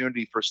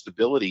opportunity for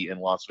stability in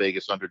Las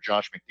Vegas under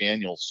Josh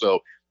McDaniels. So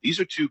these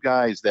are two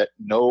guys that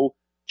know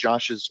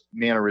Josh's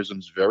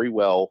mannerisms very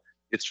well.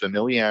 It's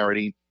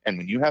familiarity. And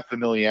when you have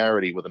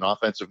familiarity with an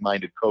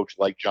offensive-minded coach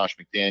like Josh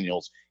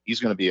McDaniels, he's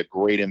going to be a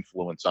great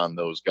influence on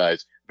those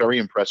guys. Very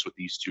impressed with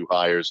these two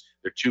hires.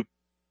 They're two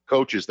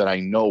coaches that I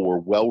know were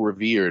well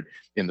revered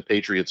in the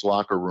Patriots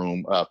locker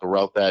room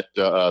throughout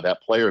that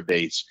player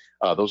base.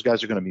 Those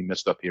guys are going to be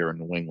missed up here in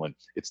New England.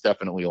 It's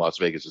definitely Las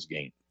Vegas's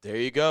game. There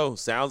you go.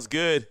 Sounds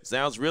good.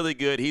 Sounds really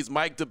good. He's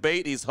Mike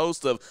D'Abate. He's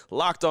host of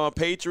Locked On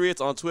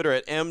Patriots on Twitter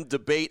at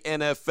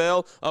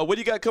MDebateNFL. What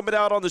do you got coming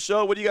out on the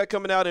show? What do you got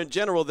coming out in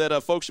general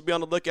that folks should be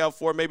on the lookout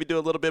for? Maybe do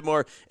a little bit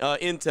more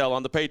intel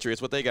on the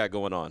Patriots, what they got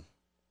going on.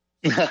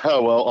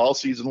 Well, all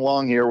season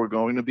long here, we're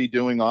going to be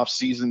doing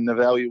off-season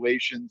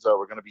evaluations.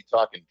 We're going to be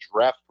talking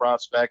draft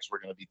prospects. We're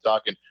going to be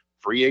talking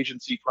free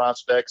agency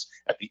prospects.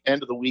 At the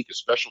end of the week, a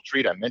special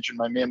treat. I mentioned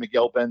my man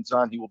Miguel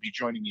Benzon. He will be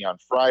joining me on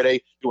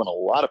Friday, doing a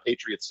lot of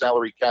Patriots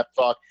salary cap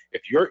talk.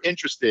 If you're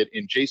interested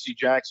in J.C.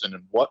 Jackson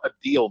and what a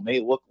deal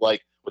may look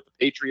like with the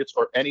Patriots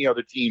or any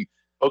other team,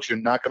 folks, you're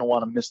not going to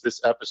want to miss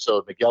this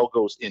episode. Miguel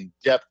goes in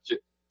depth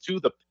to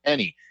the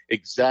penny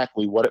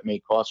exactly what it may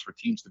cost for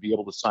teams to be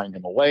able to sign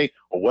him away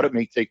or what it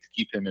may take to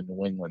keep him in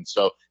New England.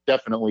 So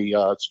definitely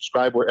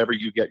subscribe wherever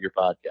you get your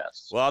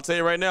podcasts. Well, I'll tell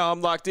you right now,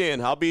 I'm locked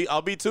in. I'll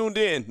be tuned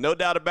in. No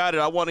doubt about it.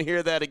 I want to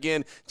hear that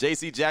again.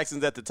 J.C.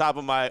 Jackson's at the top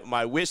of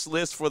my wish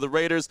list for the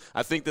Raiders.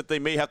 I think that they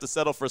may have to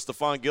settle for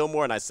Stephon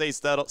Gilmore, and I say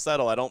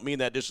settle. I don't mean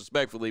that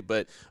disrespectfully,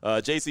 but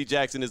J.C.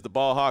 Jackson is the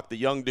ball hawk, the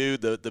young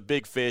dude, the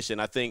big fish,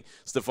 and I think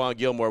Stephon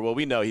Gilmore, well,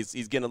 we know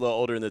he's getting a little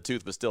older in the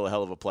tooth, but still a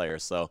hell of a player.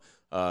 So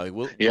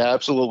yeah,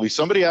 absolutely.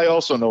 Somebody I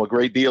also know a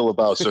great deal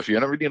about. So if you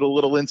ever need a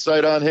little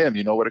insight on him,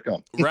 you know where to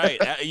come. Right.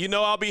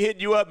 I'll be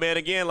hitting you up, man.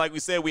 Again, like we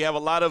said, we have a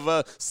lot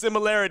of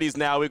similarities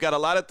now. We've got a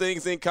lot of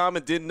things in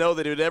common. Didn't know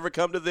that it would ever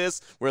come to this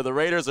where the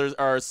Raiders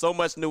are so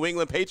much New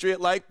England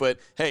Patriot-like. But,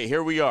 hey,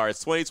 here we are. It's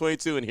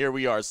 2022, and here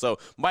we are. So,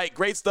 Mike,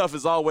 great stuff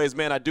as always,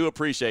 man. I do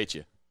appreciate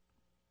you.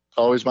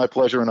 Always my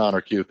pleasure and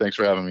honor, Q. Thanks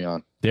for having me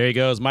on. There he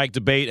goes, Mike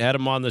D'Abate. Had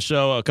him on the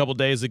show a couple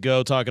days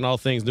ago talking all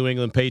things New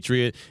England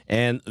Patriot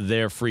and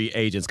their free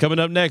agents. Coming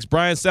up next,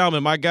 Brian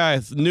Salmon, my guy,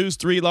 News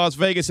 3 Las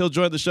Vegas. He'll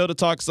join the show to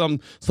talk some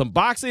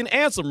boxing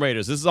and some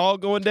Raiders. This is all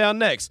going down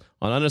next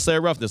on Unnecessary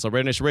Roughness on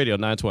Raider Nation Radio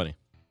 920.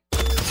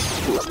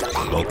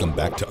 Welcome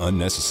back to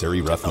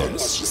Unnecessary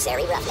Roughness.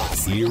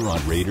 Here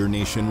on Raider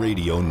Nation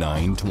Radio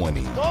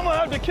 920. I'm going to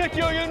have to kick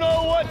you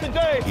know what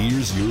today.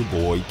 Here's your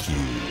boy Q.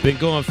 Been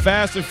going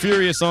fast and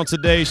furious on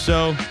today's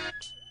show.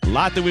 A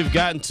lot that we've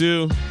gotten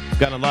to. We've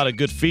gotten a lot of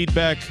good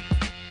feedback,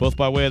 both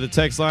by way of the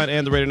text line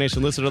and the Raider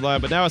Nation listener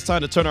line. But now it's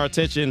time to turn our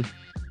attention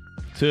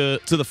to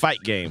the fight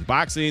game.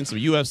 Boxing, some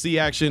UFC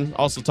action,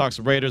 also talk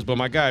some Raiders. But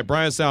my guy,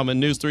 Brian Salmon,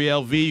 News 3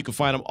 LV, you can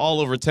find him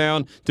all over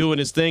town doing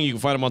his thing. You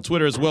can find him on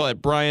Twitter as well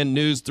at Brian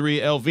News 3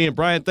 LV. And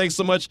Brian, thanks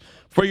so much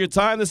for your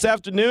time this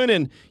afternoon.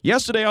 And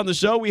yesterday on the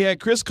show, we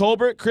had Chris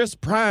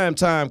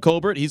Primetime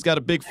Colbert. He's got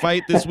a big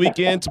fight this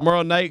weekend,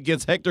 tomorrow night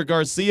against Hector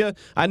Garcia.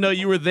 I know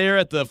you were there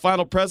at the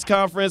final press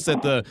conference,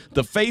 at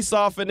the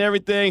face-off and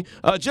everything.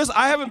 I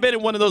haven't been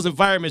in one of those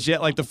environments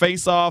yet, like the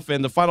face-off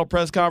and the final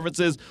press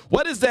conferences.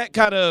 What is that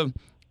kind of,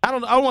 I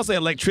don't want to say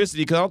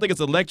electricity because I don't think it's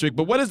electric,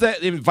 but what is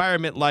that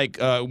environment like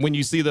when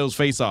you see those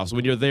face-offs,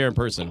 when you're there in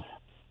person?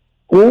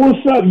 Well, what's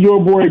up,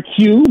 your boy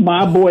Q,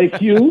 my boy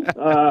Q?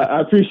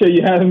 I appreciate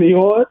you having me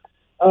on.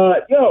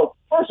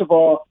 First of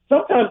all,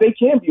 sometimes they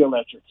can be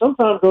electric.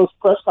 Sometimes those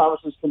press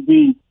conferences can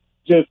be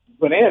just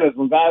bananas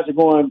when guys are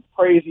going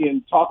crazy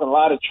and talking a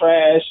lot of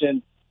trash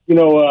and,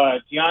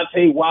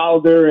 Deontay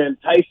Wilder and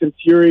Tyson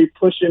Fury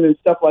pushing and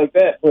stuff like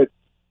that. But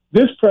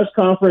this press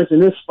conference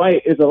and this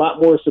fight is a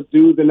lot more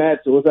subdued than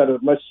that, so it's at a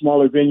much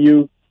smaller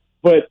venue.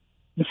 But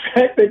the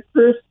fact that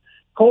Chris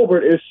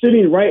Colbert is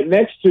sitting right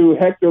next to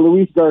Hector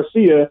Luis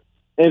Garcia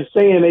and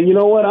saying, and you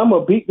know what, I'm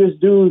going to beat this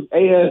dude's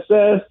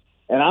ASS,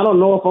 and I don't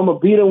know if I'm going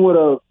to beat him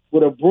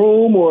with a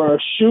broom or a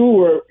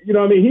shoe or,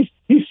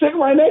 he's sitting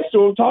right next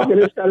to him talking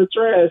this kind of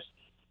trash.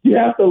 You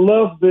have to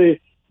love the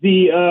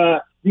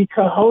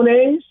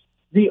cojones,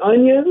 the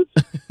onions,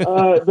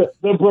 the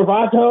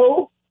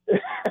bravado.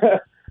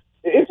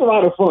 It's a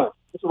lot of fun.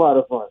 It's a lot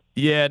of fun.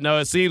 Yeah, no,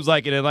 it seems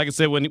like it. And like I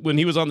said, when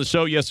he was on the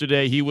show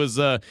yesterday, he was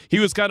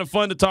kind of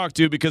fun to talk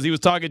to because he was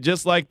talking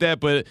just like that,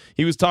 but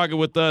he was talking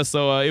with us,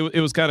 so it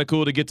was kind of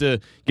cool to get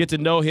to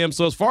know him.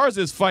 So as far as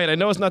his fight, I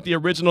know it's not the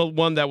original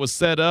one that was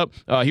set up.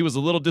 He was a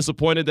little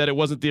disappointed that it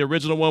wasn't the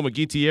original one with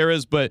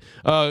Gutierrez, but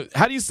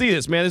how do you see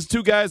this, man? There's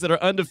two guys that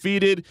are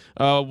undefeated.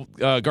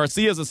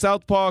 Garcia's a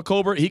southpaw.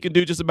 Colbert, he can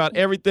do just about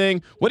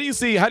everything. What do you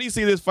see? How do you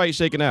see this fight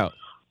shaking out?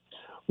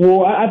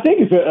 Well, I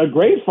think it's a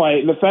great fight.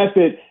 And the fact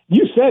that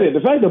you said it, the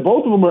fact that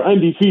both of them are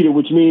undefeated,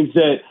 which means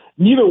that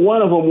neither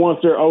one of them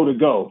wants their O to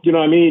go. You know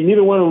what I mean?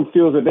 Neither one of them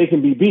feels that they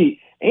can be beat.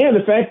 And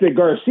the fact that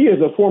Garcia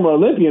is a former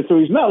Olympian, so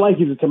he's not like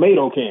he's a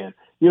tomato can.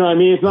 You know what I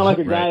mean? It's not like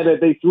a guy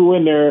that they threw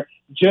in there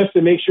just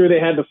to make sure they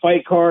had the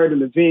fight card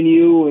and the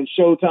venue and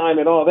showtime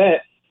and all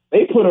that.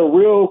 They put a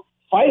real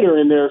fighter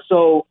in there.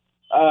 So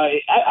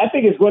I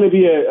think it's going to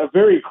be a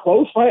very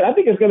close fight. I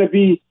think it's going to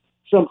be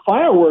some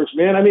fireworks,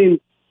 man. I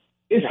mean,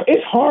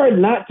 it's hard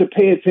not to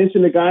pay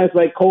attention to guys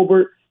like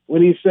Colbert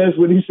when he says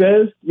what he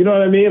says. You know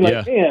what I mean?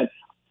 Like, man.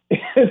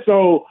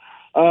 So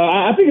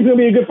I think it's going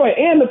to be a good fight.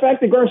 And the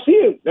fact that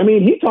Garcia, I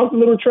mean, he talked a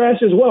little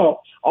trash as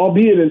well,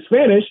 albeit in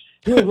Spanish.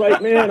 He was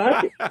like, man,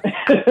 I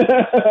can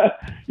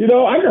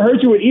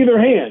hurt you with either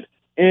hand.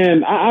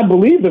 And I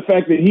believe the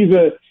fact that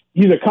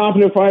he's a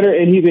competent fighter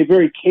and he's a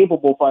very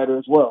capable fighter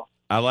as well.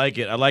 I like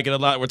it. I like it a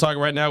lot. We're talking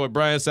right now with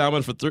Brian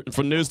Salmon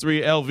for News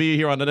 3 LV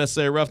here on the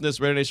Necessary Roughness,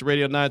 Raider Nation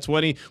Radio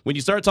 920. When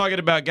you start talking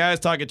about guys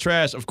talking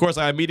trash, of course,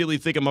 I immediately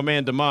think of my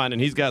man Damon,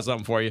 and he's got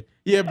something for you.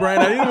 Yeah, Brian,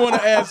 I didn't want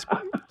to ask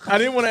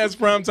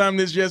Primetime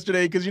this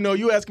yesterday because,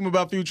 you ask him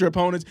about future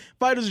opponents.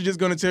 Fighters are just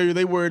going to tell you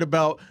they worried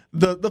about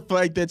the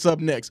fight that's up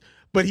next.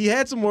 But he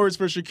had some words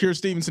for Shakur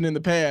Stevenson in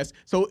the past.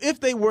 So if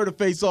they were to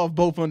face off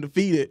both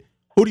undefeated,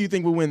 who do you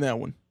think would win that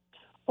one?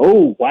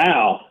 Oh,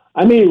 wow.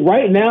 I mean,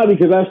 right now,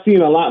 because I've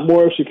seen a lot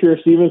more of Shakur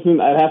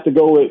Stevenson, I'd have to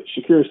go with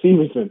Shakur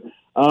Stevenson.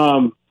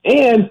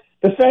 And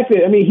the fact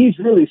that, I mean, he's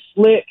really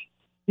slick.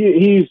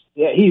 He's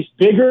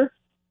bigger,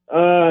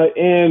 but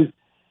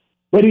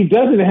he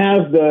doesn't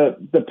have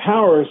the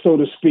power, so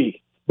to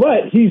speak.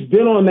 But he's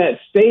been on that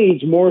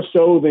stage more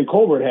so than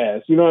Colbert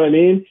has. You know what I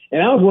mean? And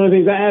that was one of the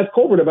things I asked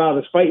Colbert about,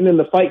 is fighting in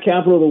the fight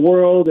capital of the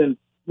world. And,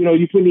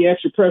 you put the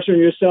extra pressure on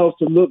yourself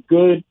to look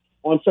good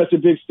on such a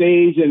big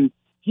stage. And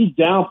he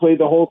downplayed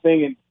the whole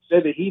thing and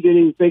said that he didn't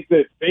even think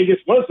that Vegas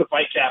was the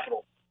fight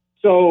capital.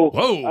 So,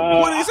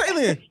 what did he say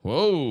then?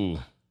 Whoa.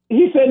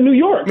 He said New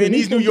York. Man,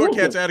 these New York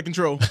cats are out of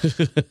control.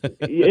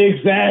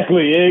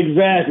 Exactly. I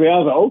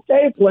was like,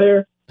 okay,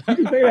 player, you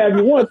can say that if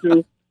you want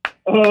to.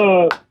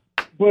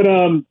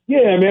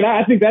 Yeah, man,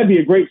 I think that'd be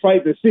a great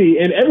fight to see,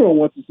 and everyone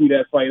wants to see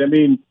that fight. I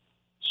mean,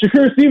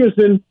 Shakur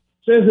Stevenson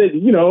says that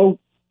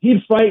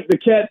he'd fight the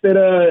cat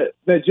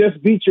that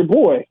just beat your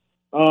boy.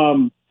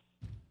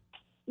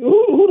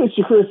 Who did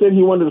Shakur say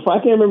he wanted to fight?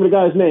 I can't remember the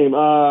guy's name.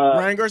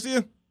 Ryan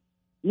Garcia?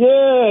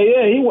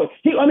 Yeah. He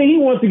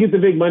wants to get the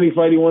big money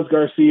fight. He wants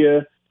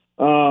Garcia.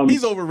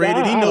 He's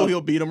overrated. He know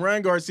he'll beat him.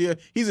 Ryan Garcia,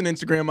 he's an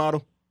Instagram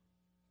model.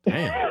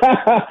 Damn.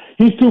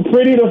 He's too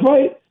pretty to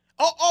fight?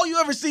 All you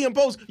ever see him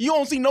post, you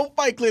don't see no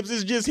fight clips.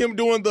 It's just him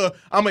doing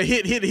I'm a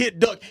hit,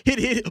 duck,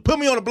 hit, put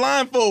me on a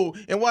blindfold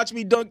and watch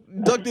me duck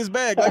this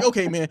bag. Like,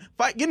 okay, man,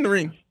 fight, get in the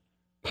ring.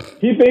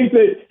 He thinks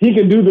that he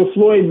can do the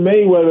Floyd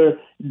Mayweather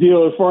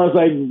deal as far as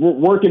like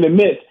working the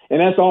mitts, and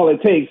that's all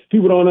it takes.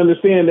 People don't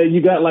understand that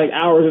you got like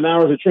hours and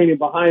hours of training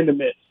behind the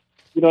mitts.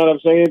 You know what I'm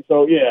saying?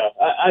 So yeah,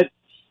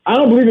 I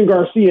don't believe in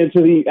Garcia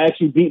until he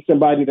actually beats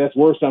somebody that's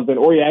worth something,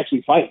 or he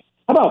actually fights.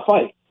 How about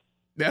fight?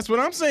 That's what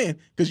I'm saying.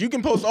 Because you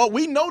can post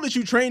we know that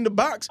you train to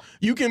box.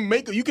 You can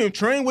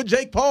train with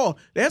Jake Paul.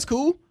 That's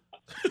cool.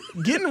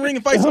 Get in the ring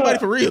and fight somebody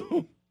for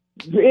real.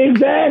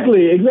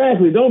 Exactly.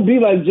 Don't be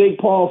like Jake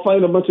Paul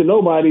fighting a bunch of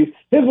nobodies.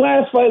 His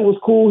last fight was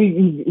cool.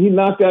 He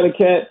knocked out a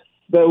cat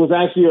that was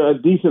actually a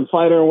decent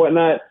fighter and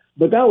whatnot.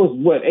 But that was,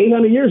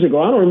 800 years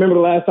ago? I don't remember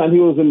the last time he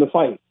was in the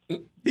fight.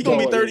 He's going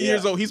to be 30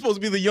 years old. He's supposed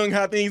to be the young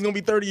hot thing. He's going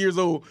to be 30 years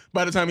old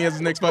by the time he has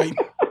his next fight.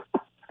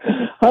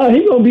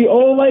 He's going to be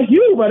old like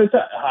you by the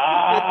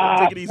time.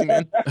 Take it easy,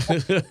 man.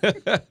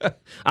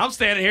 I'm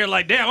standing here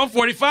like, damn, I'm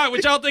 45.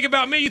 What y'all think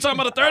about me? You talking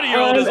about a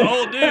 30-year-old as an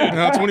old dude.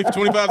 No,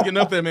 25 is getting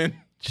up there, man.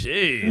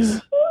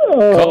 Jeez.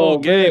 Oh,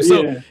 cold game.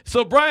 Yeah.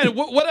 So Brian,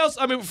 what else?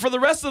 I mean, for the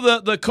rest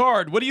of the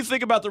card, what do you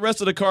think about the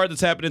rest of the card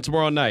that's happening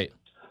tomorrow night?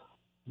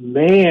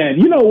 Man,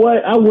 you know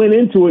what? I went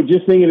into it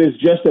just thinking it's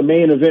just a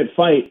main event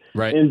fight.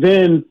 Right. And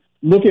then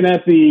looking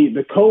at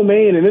the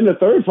co-main and then the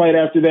third fight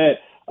after that,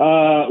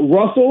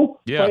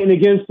 Russell fighting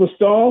against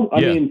Postol.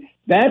 I think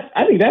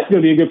that's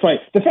going to be a good fight.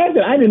 The fact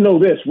that I didn't know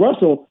this,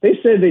 Russell, they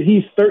said that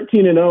he's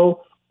 13-0.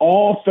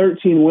 All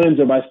 13 wins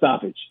are by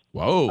stoppage.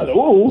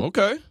 Whoa.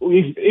 Okay.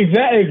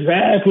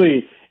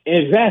 Exactly.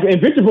 And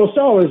Victor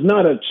Postol is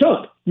not a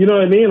chump. You know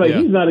what I mean? Like,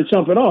 he's not a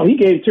chump at all. He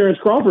gave Terrence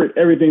Crawford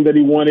everything that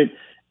he wanted.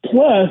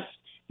 Plus,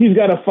 he's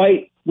got to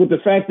fight with the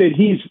fact that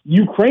he's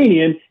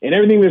Ukrainian and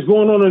everything that's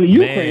going on in the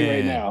Ukraine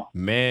right now.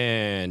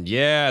 Man,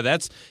 yeah,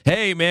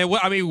 hey, man, wow,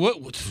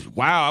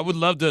 I would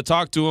love to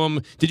talk to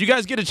him. Did you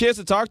guys get a chance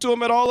to talk to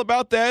him at all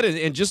about that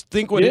and just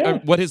think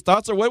what his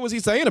thoughts are? What was he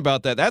saying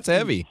about that? That's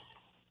heavy.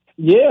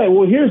 Yeah,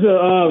 well, here's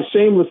a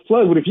shameless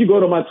plug, but if you go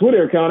to my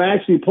Twitter account, I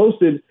actually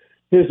posted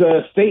his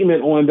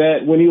statement on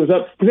that when he was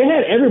up, because they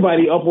had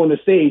everybody up on the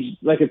stage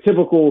like a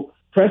typical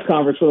press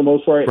conference for the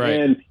most part, right.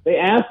 And they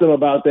asked him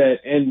about that,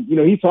 and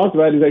he talked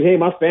about it. He's like, "Hey,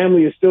 my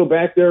family is still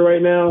back there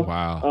right now.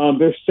 Wow,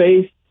 they're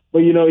safe,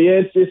 but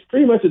it's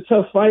pretty much a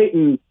tough fight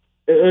and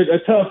a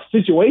tough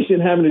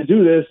situation having to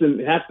do this and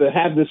have to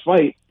have this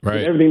fight right.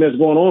 with everything that's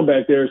going on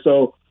back there."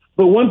 So,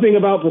 but one thing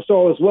about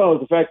Gasol as well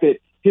is the fact that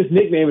his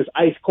nickname is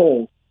Ice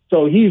Cold.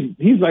 So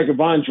he's like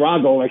Ivan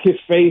Drago. Like his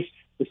face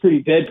is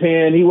pretty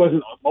deadpan. He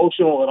wasn't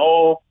emotional at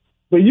all,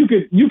 but you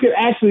could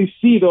actually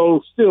see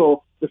those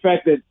still the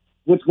fact that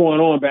what's going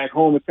on back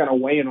home is kind of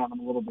weighing on him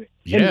a little bit.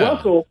 Yeah, and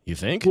Russell, you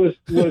think? was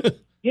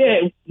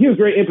yeah, he was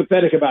very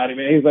empathetic about it,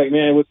 man. He's like,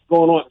 man, what's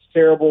going on is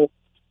terrible.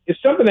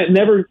 It's something that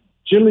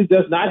generally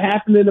does not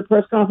happen in the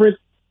press conference.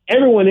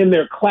 Everyone in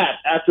there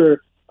clapped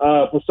after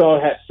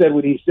Gasol had said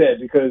what he said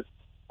because,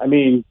 I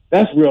mean,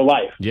 that's real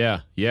life. Yeah,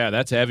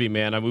 that's heavy,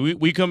 man. I mean,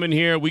 we come in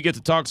here, we get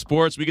to talk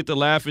sports, we get to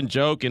laugh and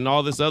joke and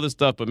all this other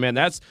stuff, but man,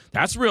 that's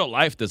real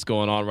life that's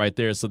going on right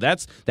there. So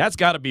that's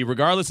got to be,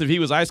 regardless if he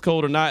was ice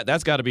cold or not,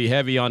 that's got to be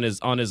heavy on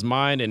his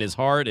mind and his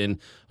heart. And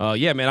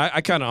yeah, man,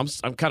 I'm kind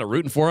of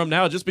rooting for him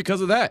now just because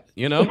of that,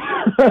 No,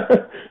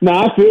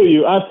 I feel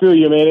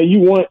you, man. And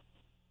you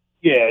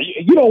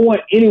don't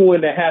want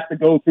anyone to have to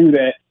go through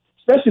that,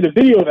 especially the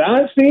video that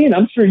I've seen.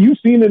 I'm sure you've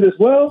seen it as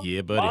well.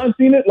 Yeah, buddy. I've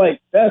seen it.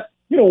 Like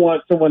you don't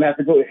want someone to have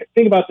to go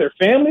think about their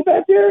family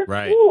back there.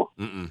 Right.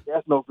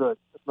 That's no good.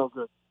 That's no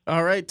good.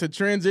 All right, to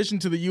transition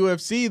to the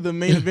UFC, the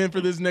main event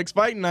for this next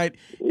fight night,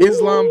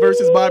 Islam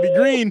versus Bobby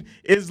Green.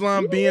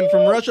 Islam being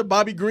from Russia,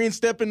 Bobby Green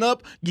stepping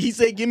up. He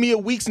said, give me a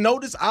week's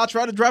notice. I'll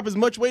try to drop as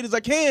much weight as I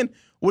can.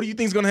 What do you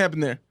think is going to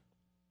happen there?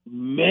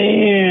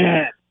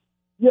 Man.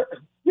 Yeah,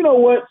 you know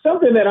what?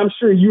 Something that I'm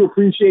sure you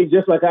appreciate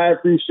just like I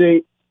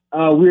appreciate,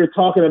 we were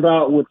talking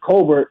about with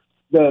Colbert,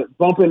 the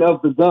bumping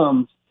of the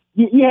gums.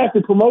 You have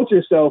to promote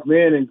yourself,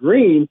 man. And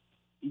Green,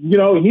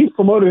 he's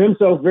promoted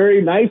himself very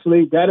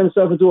nicely, got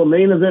himself into a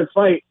main event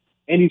fight,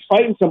 and he's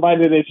fighting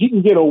somebody that if he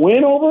can get a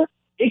win over,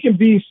 it can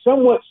be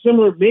somewhat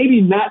similar,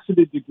 maybe not to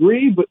the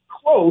degree, but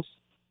close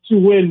to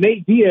when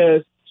Nate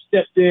Diaz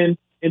stepped in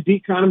and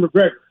beat Conor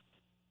McGregor.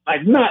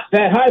 Like, not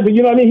that high, but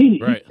you know what I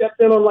mean? He stepped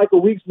in on like a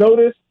week's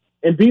notice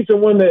and beat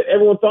someone that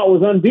everyone thought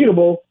was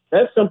unbeatable.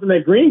 That's something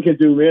that Green can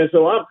do, man.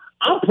 So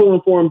I'm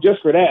pulling for him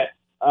just for that.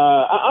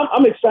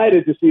 I'm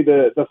excited to see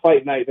the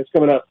fight night that's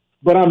coming up,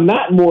 but I'm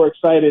not more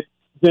excited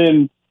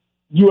than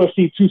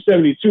UFC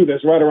 272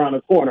 that's right around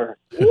the corner.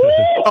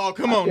 Oh,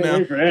 come on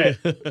now.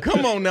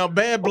 Come on now.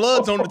 Bad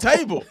blood's on the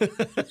table.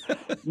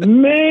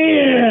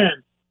 Man.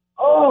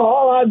 Oh,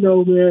 all I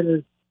know,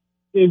 man,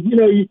 is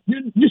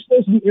you're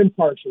supposed to be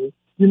impartial.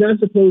 You're not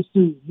supposed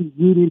to be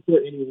rooting for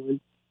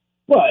anyone.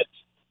 But,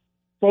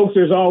 folks,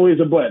 there's always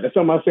a but. That's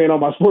something I'm saying on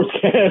my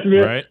sportscast,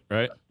 man.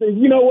 Right.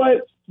 You know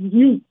what?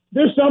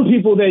 There's some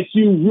people that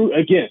you root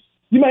against.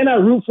 You might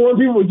not root for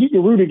people, but you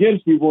can root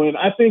against people. And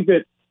I think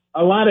that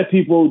a lot of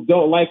people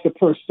don't like the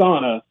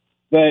persona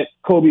that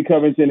Colby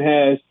Covington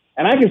has.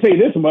 And I can say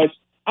this much.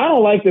 I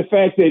don't like the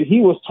fact that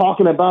he was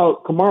talking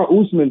about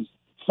Kamaru Usman's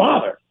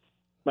father.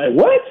 Like,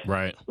 what?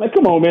 Right. Like,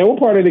 come on, man. What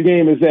part of the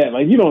game is that?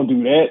 Like, you don't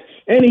do that.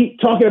 And he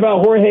talking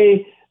about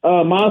Jorge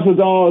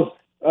Masvidal's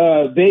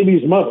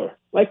baby's mother.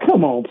 Like,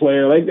 come on,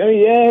 player. Like, I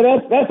mean, yeah,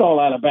 that's all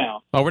out of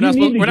bounds. Oh, we're not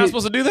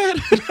supposed to do that?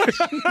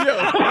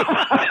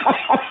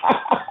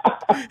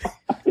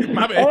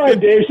 My bad. All right,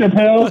 Dave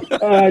Chappelle.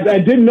 I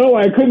didn't know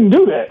I couldn't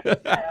do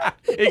that.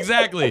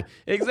 Exactly.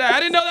 I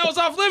didn't know that was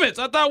off limits.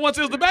 I thought once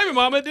it was the baby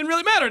mama, it didn't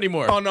really matter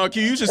anymore. Oh no,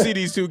 Q, you should see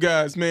these two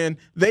guys, man.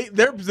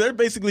 They're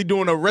basically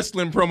doing a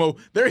wrestling promo.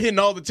 They're hitting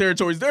all the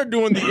territories. They're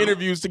doing the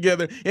interviews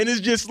together, and it's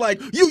just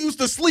like, you used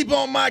to sleep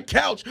on my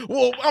couch.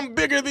 Well, I'm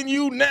bigger than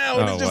you now,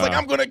 and it's just like,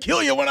 I'm gonna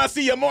kill you when I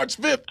see you March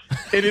 5th.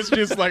 And it's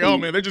just like, oh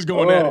man, they're just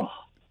going at it.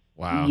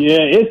 Wow. Yeah,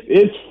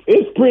 it's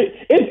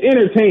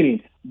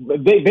entertaining.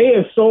 They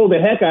have sold the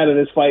heck out of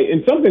this fight,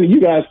 and something that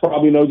you guys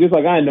probably know, just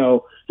like I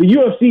know, the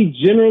UFC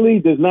generally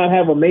does not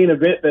have a main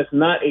event that's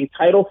not a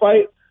title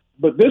fight,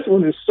 but this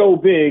one is so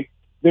big,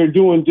 they're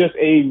doing just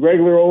a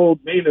regular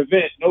old main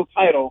event, no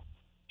title,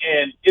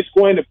 and it's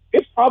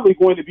probably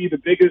going to be the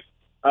biggest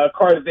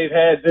card that they've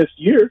had this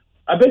year.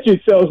 I bet you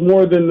it sells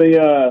more than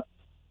the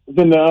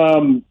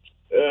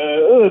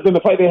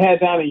fight they had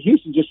down in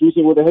Houston just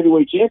recently with the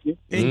heavyweight champion.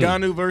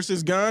 Ngannou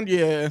versus Gane,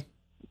 yeah.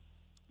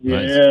 Yeah,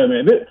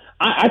 nice. Man.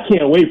 I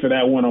can't wait for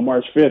that one on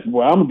March 5th.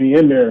 Boy, I'm going to be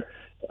in there.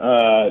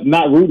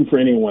 not rooting for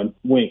anyone.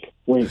 Wink,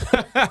 wink.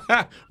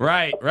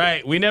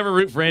 Right. We never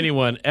root for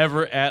anyone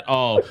ever at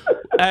all.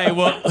 Hey,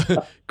 well,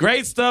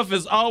 great stuff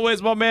as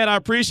always, my man. I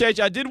appreciate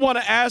you. I did want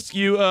to ask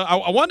you,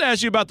 I wanted to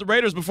ask you about the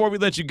Raiders before we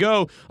let you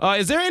go.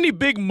 Is there any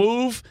big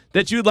move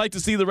that you'd like to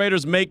see the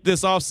Raiders make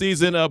this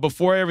offseason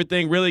before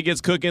everything really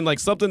gets cooking, like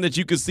something that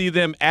you could see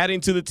them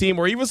adding to the team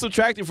or even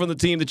subtracting from the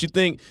team that you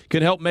think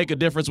could help make a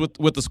difference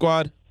with the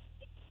squad?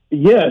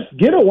 Yes,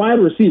 get a wide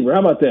receiver. How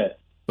about that?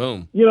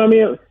 Boom. You know what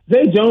I mean?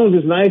 Zay Jones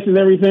is nice and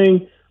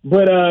everything,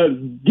 but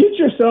get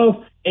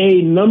yourself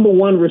a number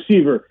one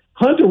receiver.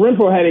 Hunter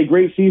Renfrow had a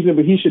great season,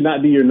 but he should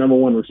not be your number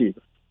one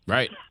receiver.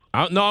 Right.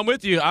 No, I'm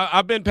with you.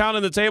 I've been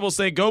pounding the table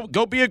saying,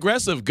 go be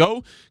aggressive.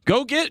 Go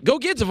get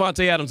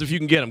Devontae Adams if you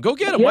can get him. Go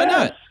get him. Yes. Why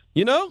not?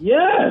 You know?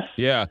 Yes.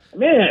 Yeah.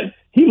 Man,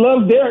 he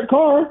loves Derek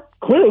Carr,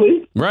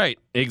 clearly. Right.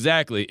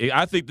 Exactly.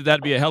 I think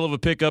that'd be a hell of a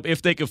pickup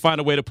if they could find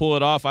a way to pull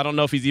it off. I don't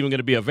know if he's even going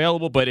to be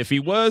available, but if he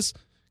was,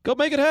 go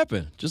make it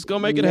happen. Just go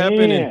make it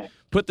happen and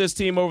put this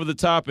team over the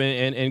top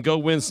and go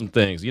win some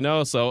things, you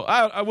know? So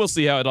I will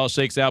see how it all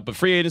shakes out. But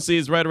free agency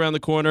is right around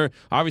the corner.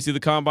 Obviously, the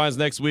Combine's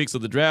next week, so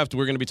the draft,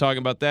 we're going to be talking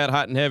about that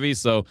hot and heavy.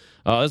 So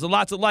there's a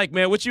lot to like,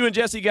 man. What you and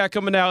Jesse got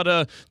coming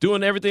out,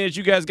 doing everything that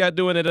you guys got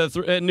doing at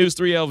News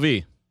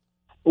 3LV?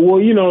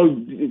 Well, you know,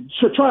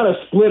 trying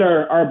to split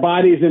our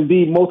bodies and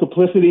be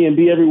multiplicity and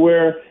be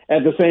everywhere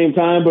at the same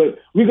time. But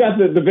we got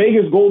the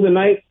Vegas Golden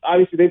Knights.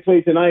 Obviously, they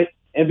play tonight.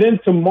 And then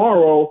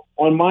tomorrow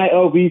on my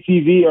LV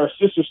TV, our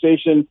sister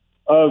station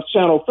of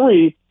Channel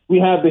 3, we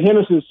have the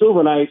Henderson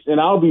Silver Knights, and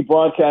I'll be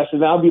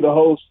broadcasting. I'll be the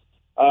host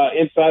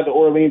inside the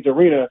Orleans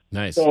Arena.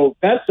 Nice. So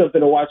that's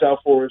something to watch out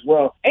for as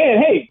well.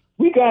 And, hey,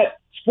 we got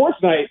Sports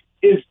Night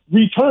is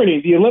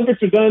returning. The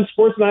Olympics are done.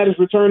 Sports Night is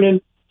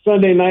returning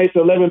Sunday nights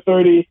at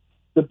 11:30.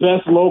 The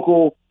best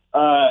local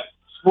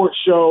sports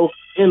show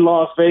in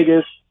Las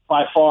Vegas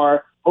by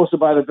far, hosted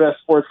by the best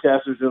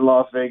sportscasters in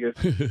Las Vegas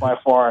by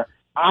far.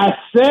 I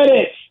said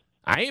it.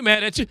 I ain't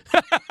mad at you.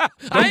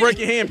 Don't break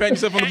your hand, pat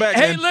yourself on the back.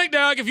 Hey, man. look,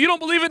 dog, if you don't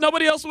believe it,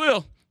 nobody else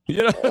will.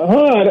 You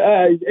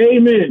know?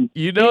 Amen.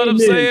 You know what I'm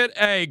saying?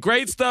 Hey,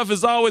 great stuff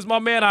as always, my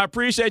man. I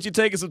appreciate you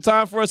taking some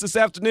time for us this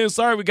afternoon.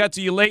 Sorry we got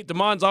to you late.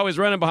 Damon's always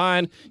running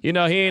behind. You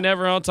know, he ain't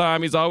ever on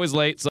time. He's always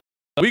late. So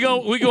we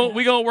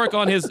gonna work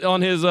on his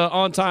on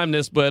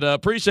timeness, but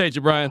appreciate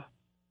you, Brian.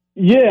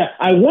 Yeah,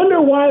 I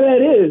wonder why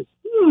that is.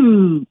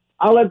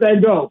 I'll let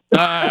that go. All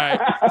right.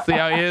 See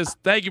how he is?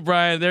 Thank you,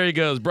 Brian. There he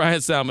goes.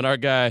 Brian Salmon, our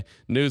guy,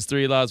 News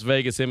 3 Las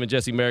Vegas. Him and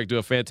Jesse Merrick do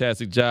a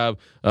fantastic job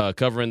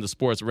covering the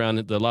sports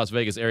around the Las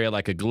Vegas area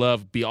like a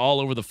glove, be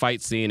all over the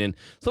fight scene. And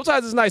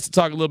sometimes it's nice to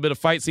talk a little bit of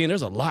fight scene.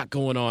 There's a lot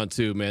going on,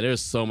 too, man.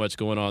 There's so much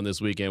going on this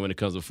weekend when it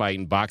comes to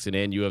fighting, boxing,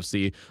 and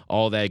UFC,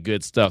 all that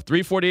good stuff.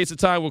 3:48 is the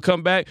time. We'll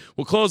come back.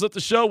 We'll close up the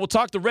show. We'll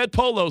talk the Red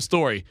Polo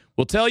story.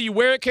 We'll tell you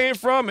where it came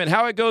from and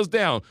how it goes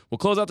down. We'll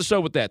close out the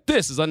show with that.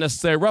 This is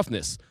Unnecessary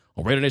Roughness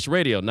on Raider Nation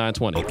Radio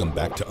 920. Welcome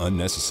back to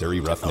Unnecessary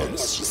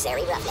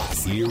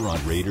Roughness. Here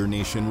on Raider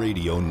Nation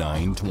Radio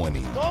 920.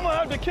 I'm going to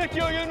have to kick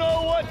you, you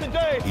know what,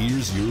 today.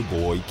 Here's your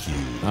boy Q.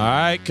 All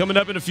right, coming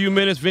up in a few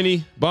minutes,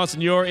 Vinny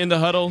Bonsignore in the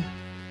huddle,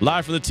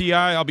 live from the TI.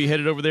 I'll be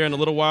headed over there in a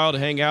little while to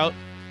hang out.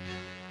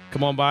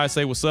 Come on by,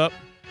 say what's up.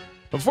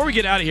 But before we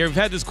get out of here, we've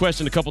had this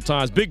question a couple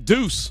times. Big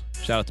Deuce,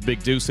 shout out to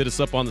Big Deuce, hit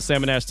us up on the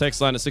Salmon Ash text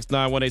line at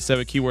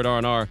 69187, keyword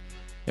R&R.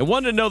 And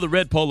wanted to know the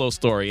Red Polo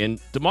story. And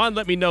Damon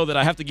let me know that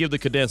I have to give the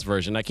condensed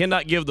version. I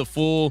cannot give the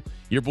full,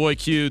 your boy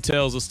Q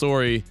tells a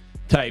story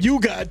type. You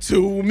got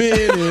 2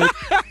 minutes.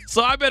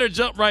 So I better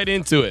jump right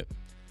into it.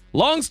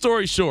 Long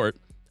story short,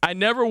 I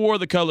never wore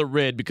the color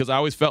red because I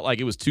always felt like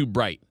it was too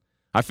bright.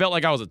 I felt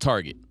like I was a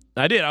target.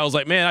 I did. I was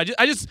like, man,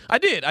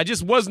 I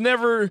just was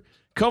never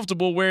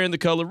comfortable wearing the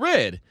color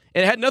red.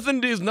 And it had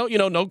nothing to do with no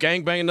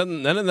gangbang,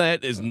 none of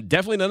that. Is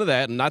definitely none of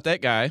that. I'm not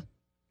that guy.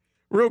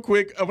 Real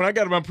quick, when I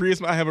got my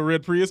Prius, I have a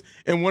red Prius,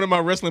 and one of my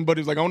wrestling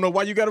buddies was like, I don't know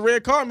why you got a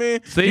red car,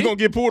 man. See? You're going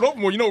to get pulled over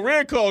more. You know,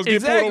 red cars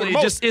get pulled over the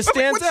most. It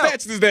stands out. What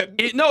stats is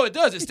that? No, it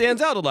does. It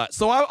stands out a lot.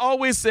 So I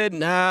always said,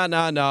 nah.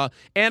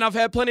 And I've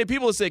had plenty of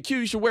people that said, Q,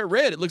 you should wear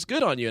red. It looks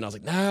good on you. And I was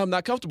like, nah, I'm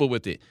not comfortable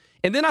with it.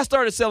 And then I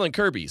started selling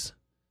Kirby's.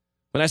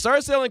 When I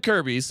started selling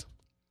Kirby's,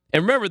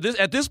 and remember,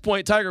 at this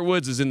point, Tiger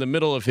Woods is in the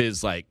middle of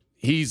his, like,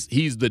 he's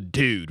the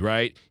dude,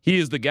 right? He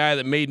is the guy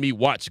that made me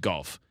watch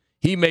golf.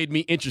 He made me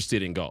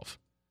interested in golf.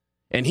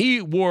 And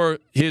he wore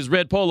his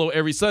red polo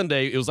every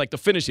Sunday. It was like the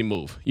finishing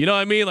move. You know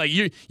what I mean? Like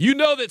you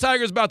know that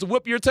Tiger's about to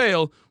whip your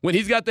tail when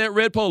he's got that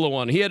red polo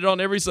on. He had it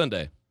on every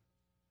Sunday.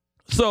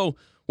 So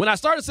when I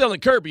started selling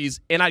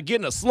Kirby's and I'd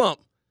get in a slump,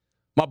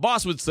 my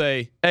boss would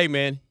say, hey,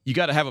 man, you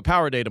got to have a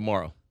power day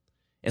tomorrow.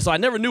 And so I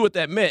never knew what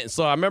that meant. And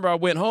so I remember I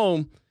went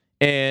home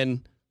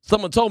and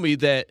someone told me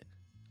that,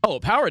 a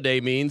power day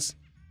means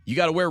you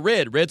got to wear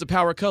red. Red's a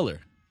power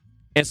color.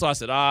 And so I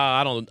said,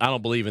 I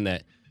don't believe in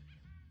that.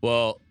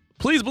 Well,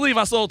 please believe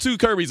I sold 2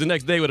 Kirby's the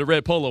next day with a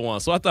red polo on.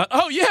 So I thought,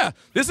 oh, yeah,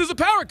 this is a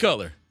power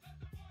color.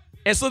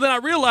 And so then I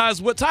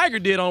realized what Tiger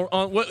did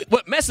on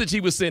what message he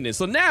was sending.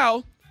 So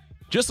now,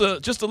 just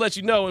to let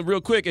you know, and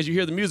real quick as you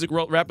hear the music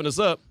wrapping us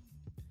up,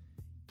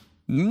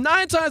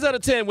 9 times out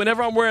of 10,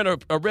 whenever I'm wearing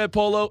a red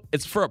polo,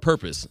 it's for a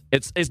purpose.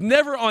 It's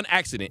never on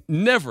accident.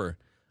 Never.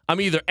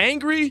 I'm either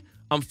angry,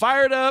 I'm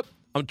fired up,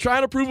 I'm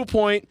trying to prove a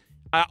point.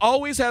 I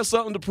always have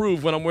something to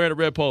prove when I'm wearing a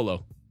red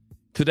polo.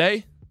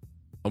 Today,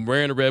 I'm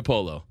wearing a red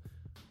polo.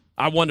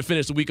 I wanted to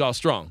finish the week off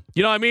strong.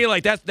 You know what I mean?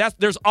 Like that's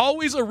there's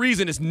always a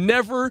reason. It's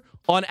never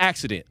on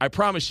accident. I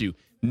promise you.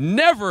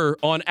 Never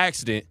on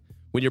accident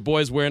when your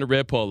boy's wearing a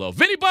red polo.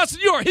 Vinny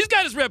Bonsignore, he's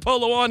got his red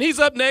polo on. He's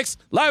up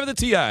next, live at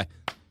the TI.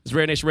 It's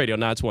Raider Nation Radio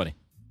 920.